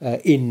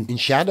in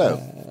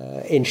shadow.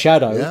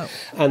 Yeah.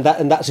 And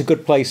that's a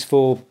good place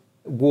for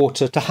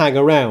water to hang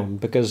around,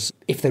 because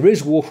if there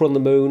is water on the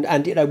moon,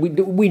 and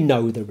we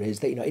know there is,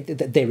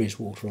 that there is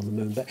water on the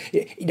moon, but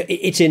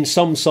it's in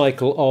some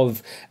cycle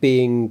of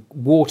being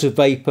water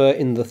vapor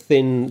in the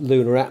thin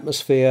lunar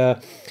atmosphere,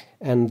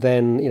 and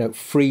then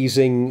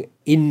freezing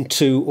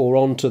into or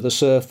onto the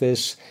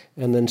surface,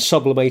 and then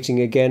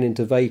sublimating again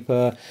into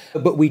vapour.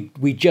 But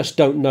we just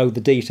don't know the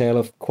detail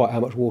of quite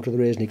how much water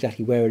there is and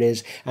exactly where it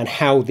is and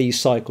how these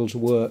cycles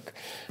work.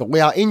 But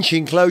we are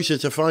inching closer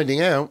to finding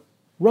out.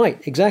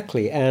 Right,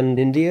 exactly. And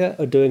India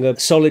are doing a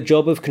solid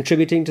job of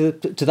contributing to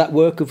that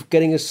work of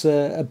getting us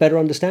a better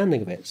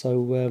understanding of it.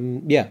 So,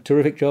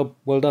 terrific job.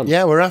 Well done.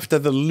 Yeah, we're after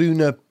the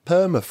lunar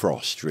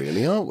permafrost,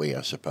 really, aren't we,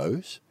 I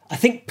suppose? I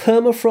think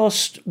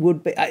permafrost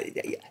would be...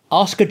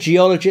 ask a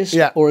geologist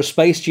or a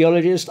space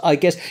geologist. I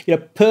guess,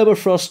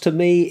 permafrost to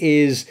me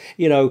is,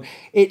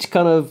 it's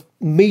kind of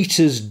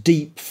meters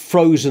deep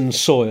frozen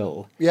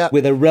soil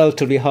with a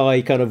relatively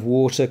high kind of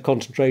water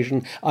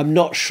concentration. I'm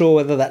not sure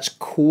whether that's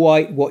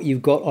quite what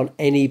you've got on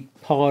any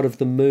part of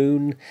the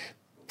moon.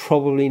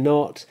 Probably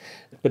not.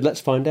 But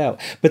let's find out.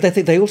 But I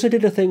think they also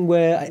did a thing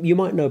where, you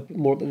might know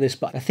more about this,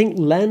 but I think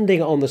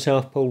landing on the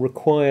South Pole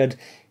required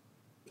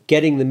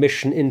getting the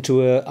mission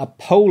into a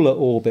polar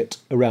orbit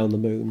around the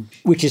moon,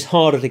 which is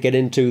harder to get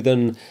into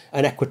than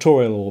an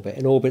equatorial orbit,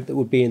 an orbit that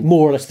would be in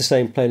more or less the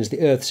same plane as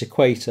the Earth's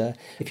equator.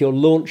 If you're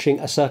launching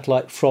a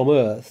satellite from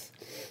Earth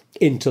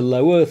into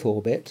low Earth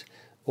orbit,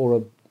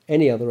 or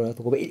any other Earth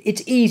orbit,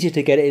 it's easier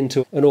to get it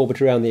into an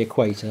orbit around the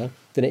equator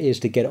than it is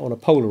to get it on a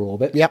polar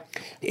orbit. Yep.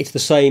 It's the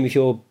same if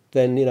you're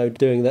then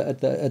doing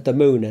that at the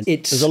moon. And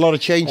there's a lot of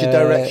change of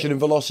direction and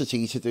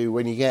velocity to do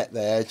when you get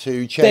there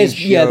to change.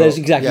 There's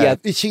exactly.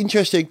 It's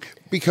interesting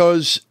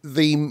because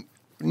the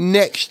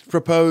next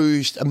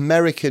proposed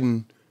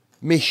American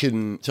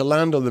mission to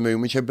land on the moon,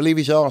 which I believe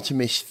is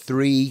Artemis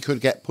 3, could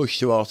get pushed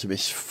to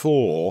Artemis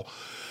 4.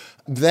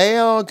 They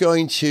are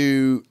going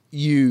to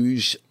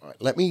use,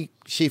 let me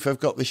see if I've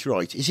got this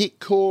right. Is it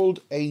called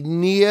a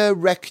near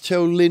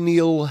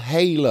rectilineal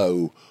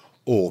halo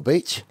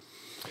orbit?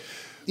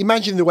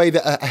 Imagine the way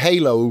that a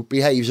halo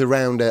behaves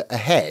around a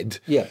head.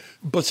 Yeah.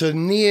 But a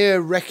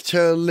near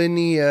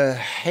rectilinear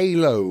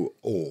halo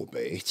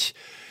orbit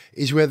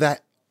is where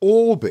that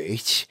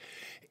orbit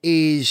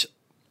is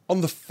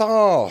on the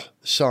far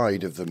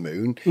side of the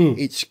moon.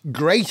 It's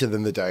greater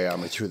than the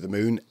diameter of the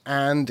moon,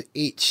 and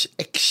it's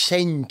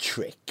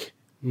eccentric.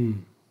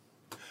 And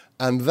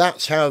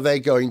that's how they're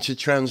going to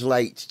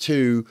translate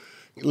to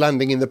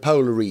landing in the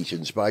polar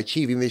regions, by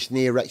achieving this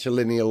near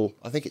rectilineal,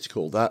 I think it's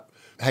called that,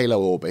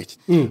 halo orbit.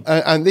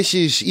 And this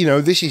is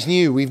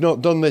new. We've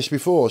not done this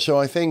before. So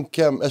I think,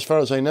 as far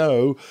as I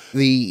know,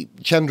 the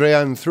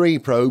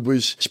Chandrayaan-3 probe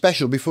was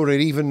special before it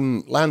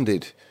even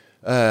landed.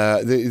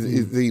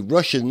 The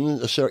Russian,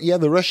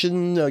 the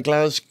Russian what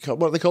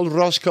are they called,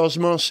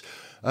 Roscosmos,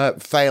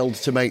 failed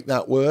to make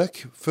that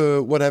work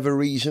for whatever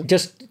reason.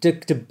 Just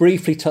to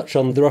briefly touch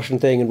on the Russian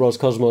thing and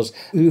Roscosmos,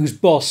 whose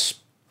boss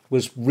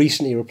was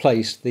recently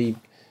replaced. The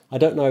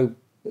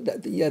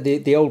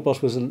old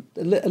boss was a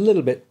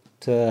little bit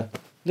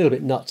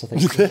nuts, I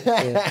think.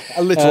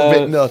 A little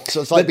bit nuts.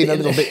 It's like being a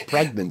little bit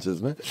pregnant,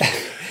 isn't it?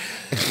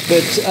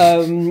 But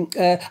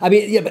I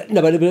mean,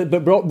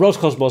 but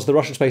Roscosmos, the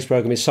Russian space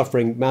program, is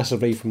suffering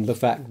massively from the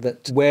fact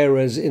that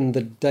whereas in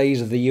the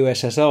days of the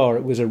USSR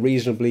it was a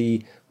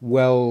reasonably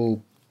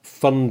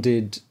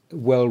well-funded,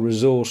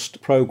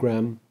 well-resourced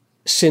program,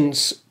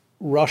 since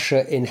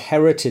Russia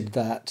inherited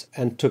that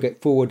and took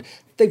it forward,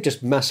 they've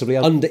just massively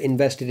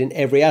underinvested in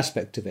every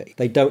aspect of it.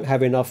 They don't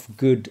have enough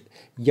good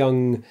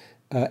young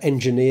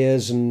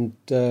engineers and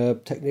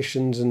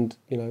technicians and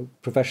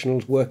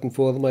professionals working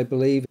for them, I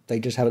believe. They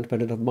just haven't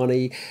spent enough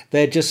money.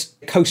 They're just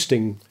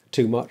coasting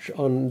too much,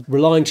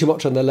 relying too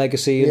much on their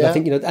legacy. And I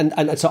think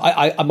and so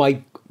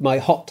my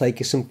hot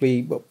take is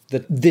simply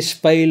that this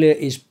failure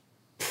is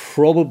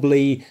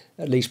probably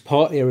at least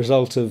partly a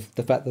result of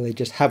the fact that they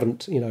just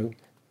haven't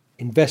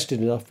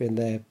invested enough in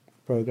their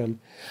program.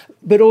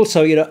 But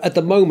also, at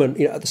the moment,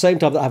 at the same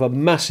time that I have a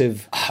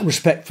massive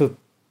respect for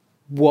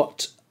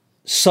what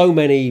so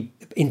many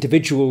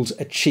individuals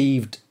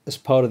achieved as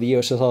part of the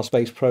USSR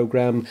space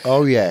program.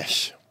 Oh,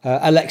 yes.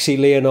 Alexei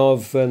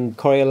Leonov and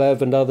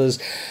Korolev and others.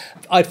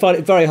 I'd find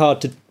it very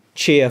hard to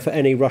cheer for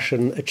any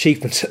Russian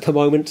achievements at the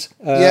moment.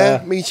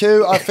 Yeah, me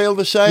too. I feel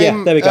the same.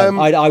 Yeah, there we go.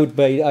 I'd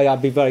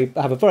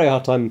have a very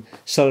hard time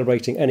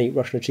celebrating any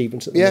Russian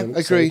achievements at the moment. Yeah,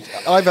 agreed.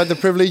 So. I've had the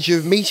privilege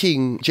of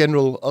meeting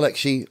General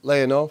Alexei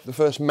Leonov, the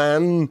first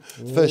man,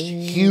 first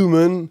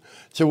human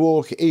to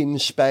walk in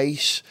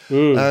space,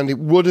 and it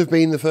would have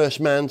been the first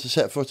man to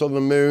set foot on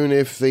the moon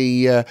if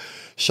the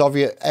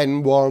Soviet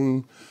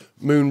N-1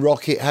 moon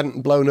rocket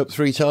hadn't blown up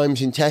 3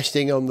 times in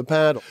testing on the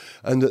pad,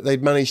 and that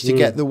they'd managed to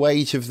get the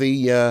weight of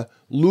the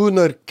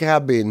lunar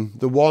cabin,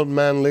 the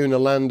one-man lunar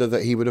lander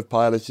that he would have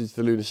piloted to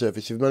the lunar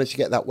surface. If he managed to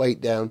get that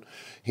weight down,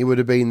 he would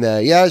have been there.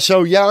 Yeah,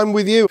 so I'm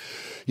with you.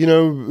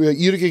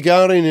 Yuri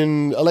Gagarin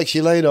and Alexei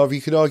Leonov,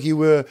 you could argue,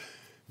 were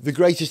the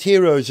greatest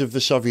heroes of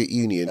the Soviet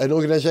Union, an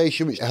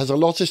organisation which has a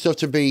lot of stuff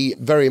to be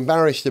very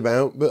embarrassed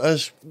about, but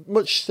has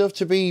much stuff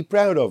to be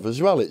proud of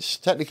as well. Its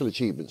technical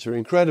achievements are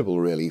incredible,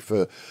 really,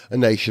 for a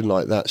nation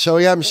like that. So,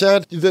 I'm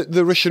sad that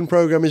the Russian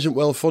programme isn't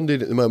well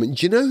funded at the moment.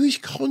 Do you know who's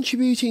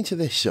contributing to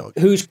this, Zog?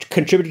 Who's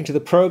contributing to the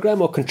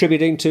programme or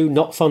contributing to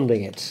not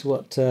funding it?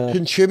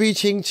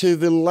 Contributing to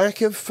the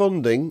lack of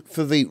funding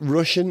for the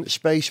Russian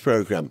space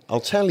programme. I'll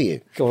tell you.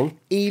 Go on.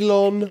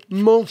 Elon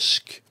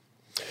Musk.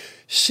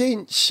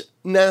 Since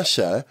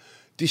NASA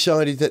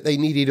decided that they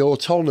needed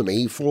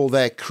autonomy for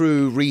their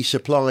crew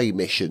resupply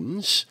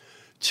missions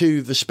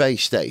to the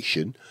space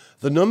station,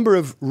 the number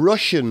of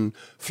Russian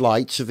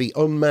flights of the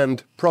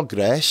unmanned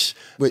Progress,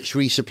 which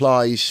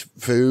resupplies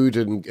food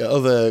and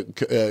other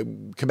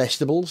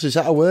comestibles, is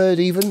that a word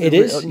even? It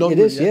is,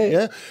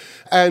 yeah.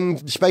 And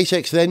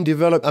SpaceX then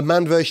developed a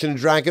manned version of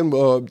Dragon,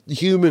 or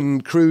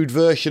human crewed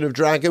version of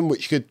Dragon,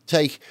 which could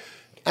take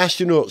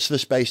astronauts to the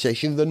space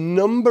station. The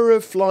number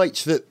of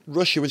flights that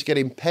Russia was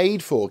getting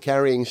paid for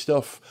carrying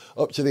stuff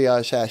up to the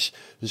ISS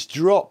has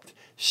dropped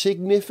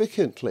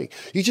significantly.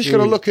 You just got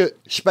to look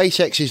at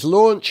SpaceX's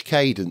launch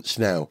cadence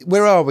now.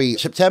 Where are we?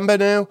 September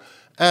now?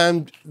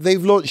 And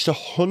they've launched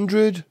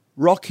 100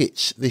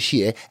 rockets this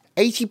year.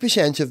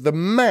 80% of the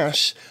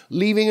mass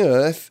leaving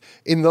Earth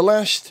in the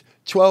last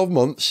 12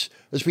 months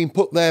has been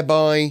put there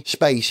by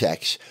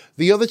SpaceX.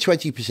 The other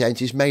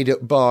 20% is made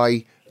up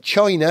by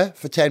China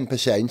for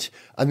 10%,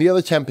 and the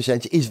other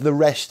 10% is the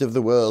rest of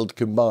the world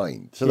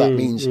combined. So that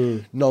means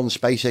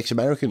non-SpaceX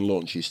American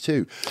launches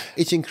too.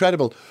 It's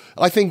incredible.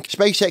 I think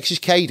SpaceX's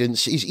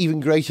cadence is even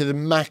greater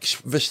than Max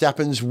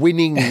Verstappen's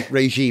winning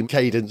regime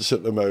cadence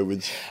at the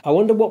moment. I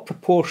wonder what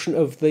proportion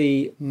of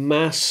the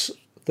mass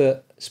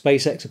that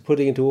SpaceX are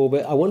putting into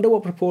orbit, I wonder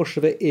what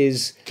proportion of it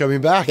is coming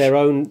back. Their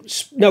own.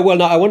 No,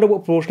 I wonder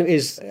what proportion of it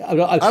is.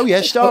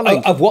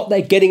 Starlink. Of what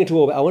they're getting into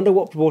orbit. I wonder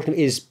what proportion of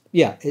it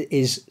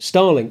is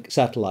Starlink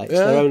satellites,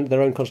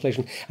 their own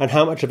constellation, and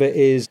how much of it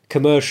is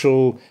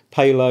commercial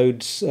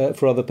payloads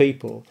for other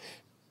people.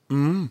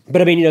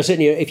 But I mean,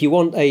 certainly if you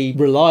want a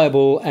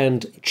reliable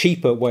and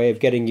cheaper way of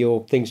getting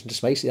your things into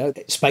space,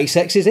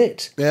 SpaceX is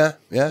it. Yeah,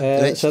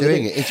 it's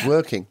doing it. It's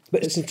working.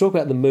 But since we talk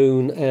about the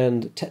moon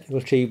and technical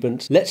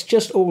achievements, let's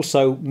just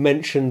also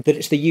mention that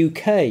it's the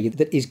UK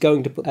that is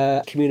going to put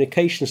a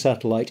communication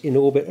satellite in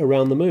orbit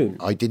around the moon.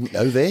 I didn't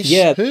know this.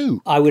 Yeah.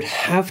 Who? I would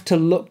have to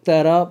look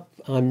that up.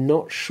 I'm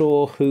not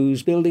sure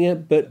who's building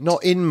it, but...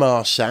 Not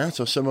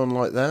Inmarsat or someone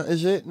like that,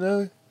 is it?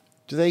 No?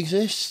 Do they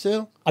exist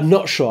still? I'm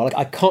not sure.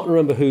 I can't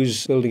remember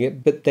who's building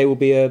it, but there will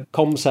be a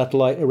comm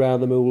satellite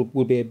around the moon,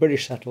 will be a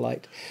British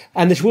satellite.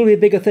 And this will be a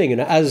bigger thing.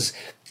 And as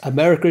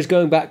America is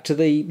going back to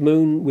the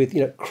moon with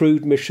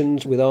crewed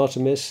missions with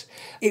Artemis,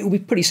 it will be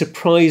pretty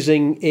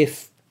surprising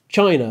if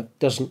China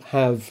doesn't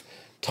have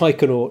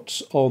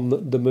taikonauts on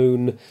the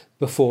moon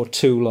before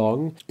too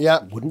long.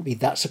 Yeah. It wouldn't be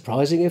that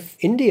surprising if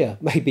India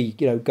maybe,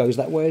 goes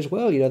that way as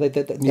well.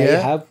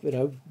 They have,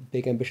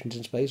 big ambitions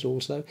in space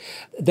also.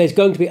 There's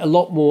going to be a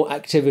lot more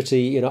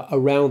activity,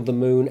 around the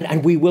moon,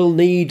 and we will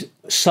need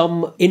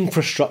some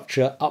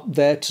infrastructure up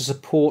there to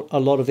support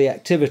a lot of the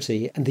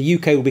activity. And the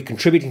UK will be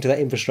contributing to that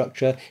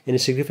infrastructure in a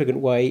significant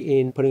way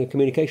in putting a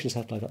communication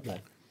satellite up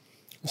there.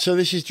 So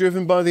this is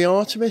driven by the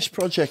Artemis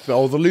project,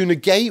 or the Lunar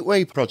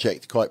Gateway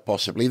project, quite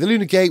possibly. The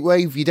Lunar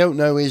Gateway, if you don't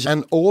know, is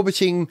an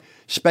orbiting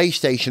space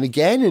station,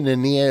 again in a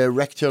near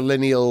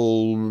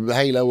rectilineal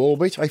halo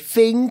orbit, I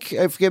think.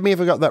 Forgive me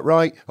if I got that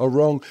right or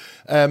wrong.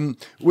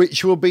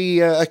 Which will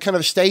be a kind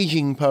of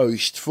staging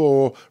post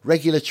for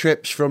regular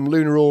trips from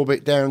lunar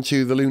orbit down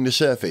to the lunar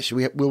surface.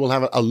 We will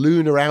have a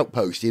lunar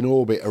outpost in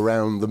orbit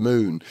around the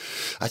moon.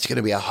 That's going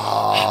to be a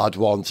hard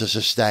one to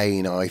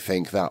sustain, I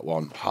think, that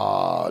one.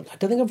 Hard. I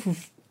don't think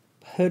I've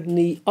heard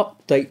any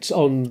updates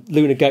on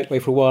Lunar Gateway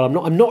for a while.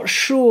 I'm not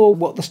sure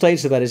what the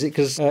status of that is.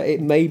 Because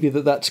it may be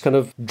that's kind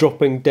of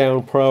dropping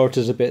down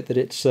priorities a bit, that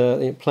its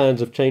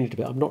plans have changed a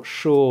bit. I'm not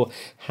sure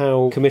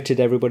how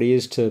committed everybody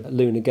is to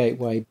Lunar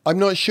Gateway. I'm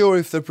not sure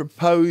if the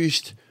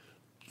proposed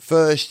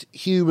first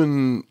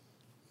human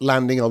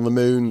landing on the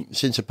moon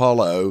since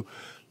Apollo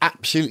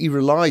absolutely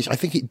relies, I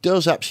think it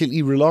does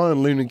absolutely rely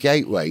on Lunar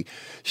Gateway.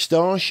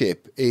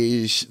 Starship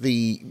is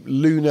the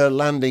lunar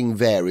landing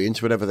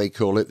variant, whatever they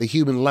call it, the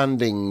human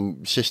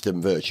landing system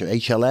version,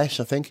 HLS,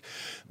 I think.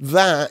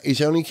 That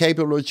is only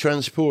capable of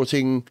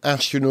transporting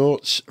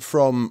astronauts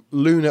from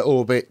lunar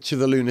orbit to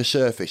the lunar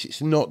surface.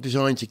 It's not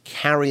designed to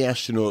carry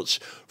astronauts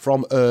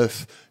from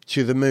Earth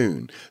to the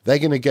moon. They're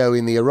going to go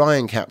in the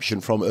Orion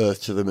capsule from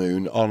Earth to the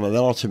moon on an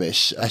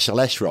Artemis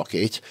SLS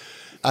rocket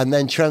and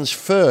then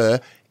transfer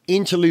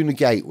into Lunar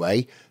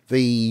Gateway.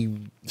 The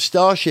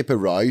Starship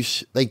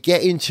arrives, they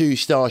get into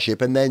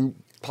Starship and then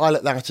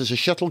pilot that as a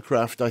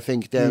shuttlecraft, I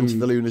think, down to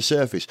the lunar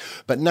surface.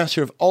 But NASA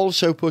have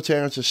also put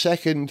out a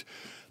second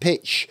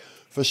pitch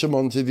for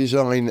someone to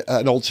design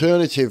an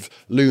alternative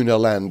lunar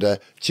lander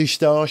to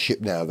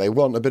Starship now. They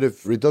want a bit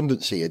of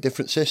redundancy, a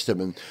different system,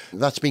 and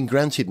that's been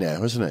granted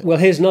now, hasn't it? Well,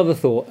 here's another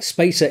thought.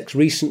 SpaceX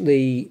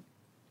recently,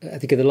 I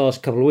think in the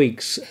last couple of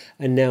weeks,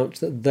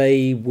 announced that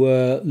they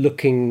were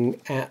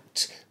looking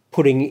at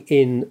putting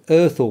in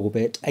Earth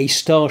orbit a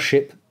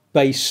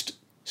Starship-based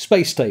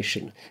space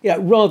station.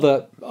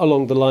 Rather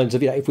along the lines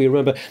of, if we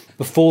remember,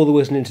 before there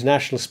was an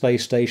International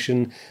Space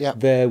Station,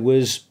 there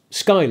was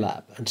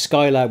Skylab, and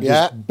Skylab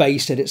was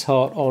based at its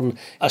heart on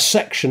a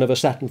section of a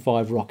Saturn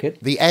V rocket.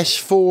 The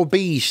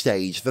S4B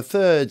stage, the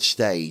third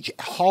stage,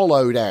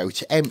 hollowed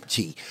out,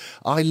 empty.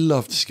 I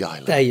loved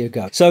Skylab. There you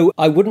go. So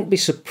I wouldn't be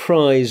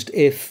surprised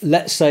if,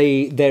 let's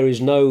say, there is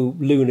no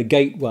Lunar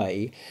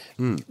Gateway.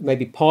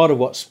 Maybe part of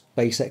what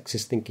SpaceX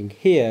is thinking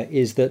here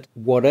is that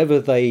whatever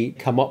they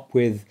come up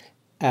with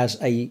as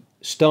a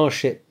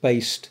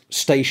Starship-based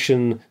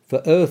station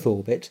for Earth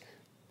orbit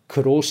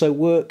could also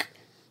work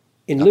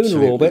in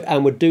lunar orbit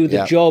and would do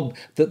the job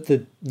that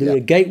the Lunar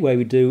Gateway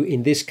would do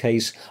in this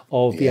case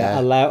of being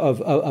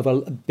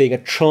a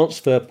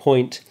transfer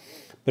point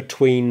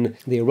between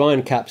the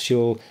Orion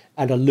capsule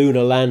and a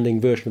lunar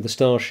landing version of the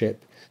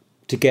Starship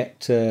to get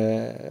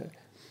to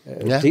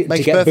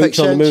get boots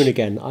on the moon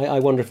again. I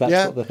wonder if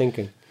that's what they're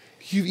thinking.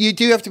 You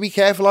do have to be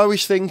careful. I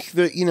always think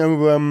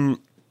that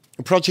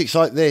projects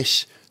like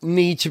this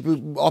need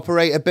to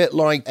operate a bit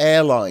like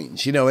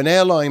airlines. An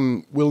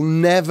airline will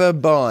never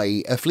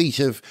buy a fleet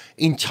of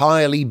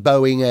entirely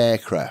Boeing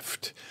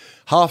aircraft.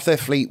 Half their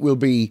fleet will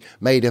be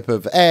made up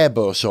of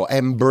Airbus or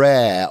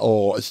Embraer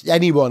or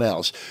anyone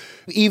else.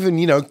 Even,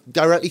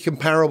 directly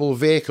comparable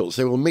vehicles,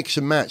 they will mix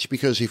and match,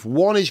 because if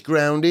one is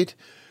grounded,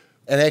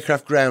 an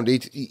aircraft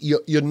grounded,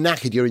 you're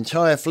knackered, your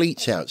entire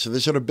fleet's out. So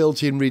there's sort of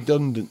built-in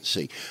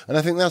redundancy. And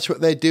I think that's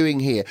what they're doing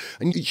here.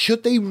 And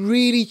should they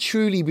really,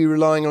 truly be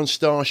relying on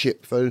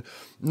Starship for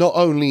not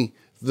only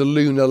the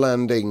lunar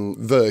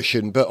landing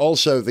version, but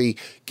also the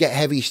get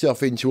heavy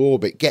stuff into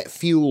orbit, get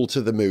fuel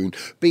to the moon,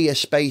 be a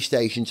space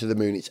station to the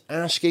moon? It's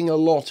asking a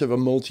lot of a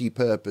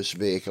multi-purpose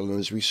vehicle. And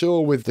as we saw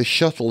with the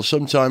shuttle,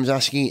 sometimes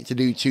asking it to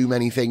do too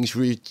many things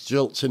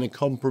results in a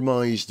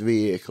compromised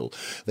vehicle.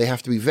 They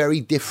have to be very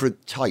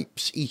different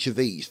types, each of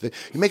these.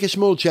 You make a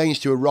small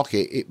change to a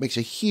rocket, it makes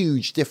a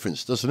huge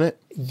difference, doesn't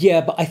it? Yeah,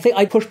 but I think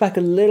I push back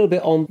a little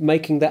bit on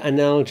making that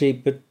analogy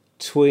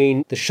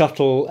between the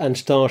shuttle and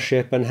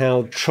Starship, and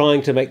how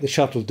trying to make the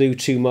shuttle do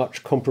too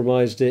much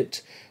compromised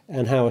it,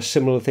 and how a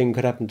similar thing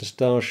could happen to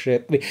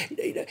Starship. I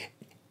mean,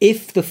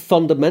 if the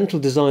fundamental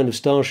design of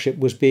Starship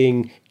was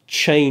being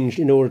changed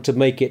in order to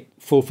make it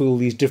fulfill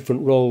these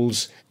different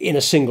roles in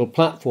a single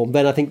platform,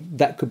 then I think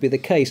that could be the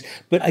case.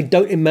 But I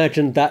don't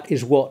imagine that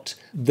is what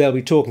they'll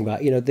be talking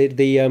about.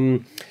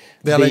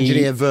 They'll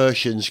engineer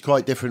versions,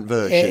 quite different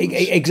versions.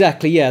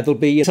 Exactly, yeah. There'll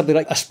be something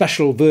like a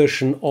special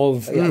version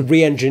of, a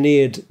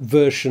re-engineered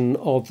version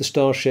of the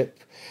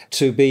Starship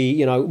to be,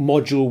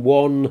 module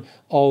one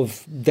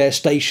of their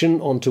station,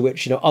 onto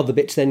which, other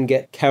bits then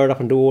get carried up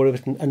into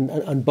orbit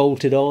and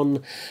bolted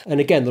on. And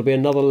again, there'll be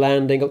another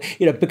landing,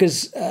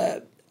 because,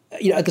 at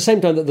the same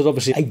time that there's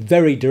obviously a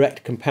very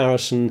direct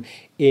comparison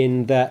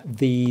in that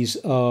these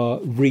are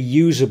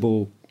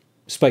reusable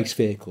space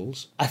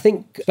vehicles. I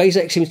think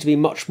SpaceX seems to be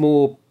much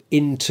more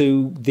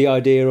into the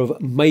idea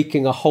of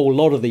making a whole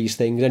lot of these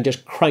things and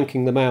just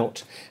cranking them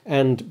out,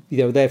 and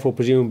therefore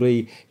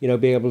presumably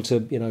being able to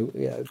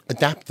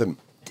adapt them.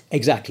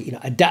 Exactly,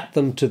 adapt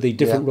them to the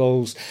different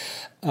roles.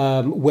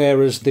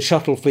 Whereas the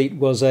shuttle fleet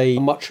was a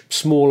much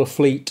smaller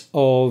fleet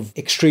of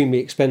extremely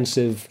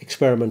expensive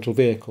experimental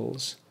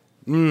vehicles.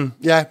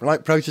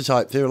 Like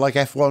prototype. They were like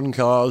F1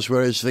 cars,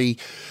 whereas the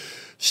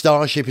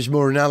Starship is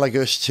more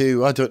analogous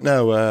to, I don't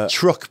know, a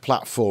truck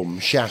platform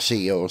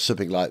chassis or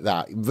something like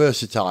that.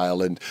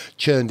 Versatile and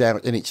churned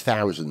out in its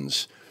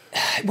thousands.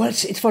 Well,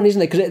 it's fun,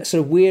 isn't it? Because it's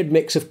a weird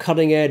mix of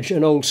cutting edge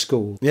and old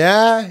school.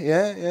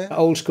 Yeah.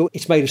 Old school,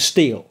 it's made of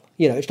steel.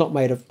 It's not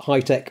made of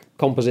high-tech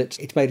composites.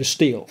 It's made of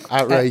steel.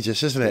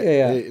 Outrageous, isn't it?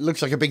 Yeah. It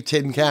looks like a big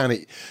tin can.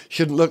 It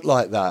shouldn't look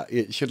like that.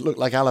 It should look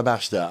like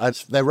alabaster.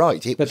 They're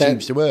right. It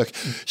seems to work.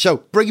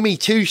 So, bringing me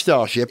to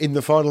Starship in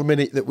the final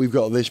minute that we've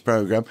got of this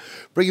programme,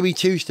 bringing me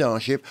to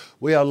Starship,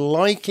 we are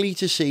likely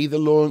to see the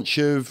launch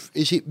of,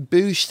 is it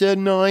Booster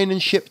 9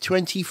 and Ship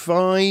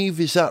 25?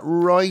 Is that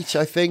right,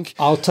 I think?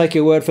 I'll take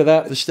your word for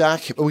that. The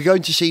stack. Are we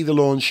going to see the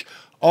launch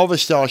of a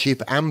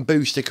Starship and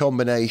booster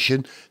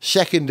combination,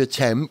 second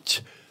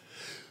attempt?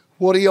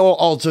 What are your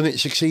odds on it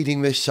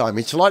succeeding this time?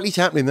 It's likely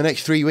to happen in the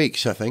next 3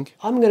 weeks, I think.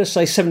 I'm going to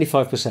say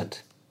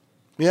 75%.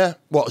 Yeah?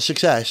 What,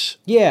 success?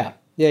 Yeah.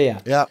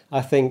 Yeah.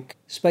 I think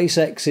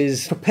SpaceX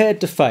is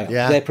prepared to fail.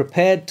 Yeah. They're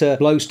prepared to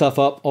blow stuff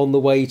up on the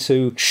way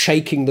to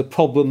shaking the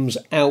problems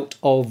out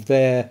of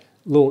their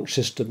launch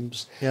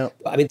systems. Yeah.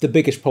 I mean, the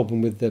biggest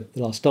problem with the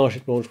last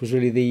Starship launch was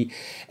really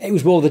it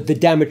was more the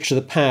damage to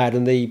the pad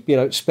and the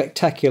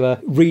spectacular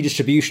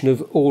redistribution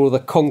of all of the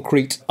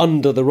concrete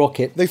under the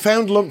rocket. They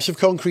found lumps of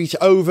concrete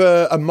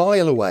over a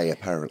mile away,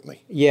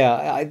 apparently. Yeah,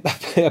 I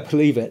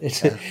believe it.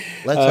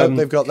 Let's hope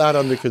they've got that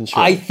under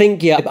control. I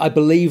think, I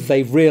believe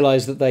they've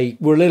realised that they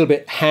were a little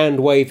bit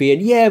hand-wavy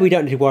and we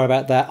don't need to worry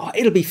about that.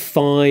 It'll be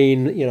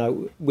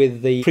fine,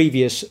 with the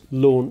previous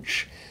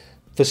launch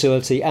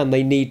facility, and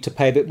they need to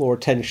pay a bit more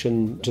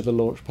attention to the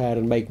launch pad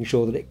and making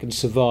sure that it can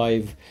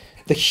survive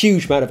the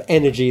huge amount of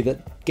energy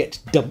that gets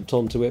dumped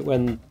onto it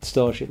when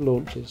Starship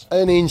launches.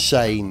 An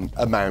insane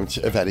amount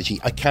of energy.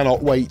 I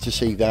cannot wait to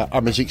see that.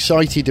 I'm as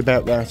excited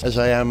about that as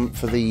I am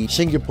for the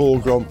Singapore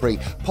Grand Prix,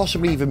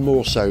 possibly even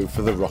more so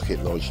for the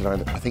rocket launch, and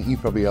I think you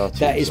probably are too.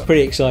 That is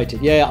pretty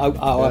exciting.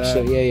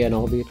 Absolutely. I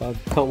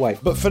can't wait.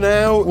 But for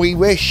now, we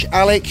wish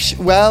Alex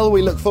well.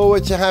 We look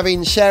forward to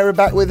having Sarah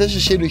back with us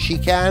as soon as she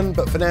can.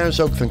 But for now,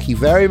 Zog, thank you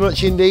very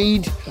much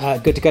indeed.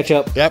 Good to catch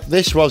up. Yep,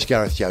 this was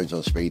Gareth Jones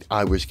on Speed.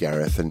 I was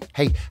Gareth, and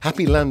hey,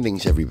 happy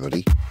landings,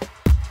 everybody.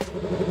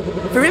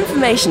 For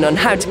information on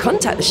how to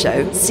contact the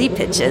show, see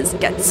pictures,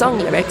 get song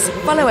lyrics,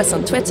 follow us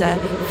on Twitter,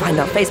 find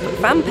our Facebook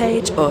fan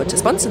page, or to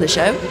sponsor the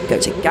show, go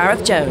to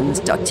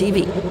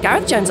garethjones.tv.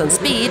 Gareth Jones on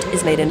Speed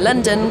is made in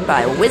London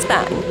by Whiz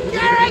Bang.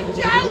 Gareth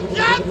Jones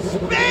on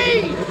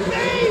Speed!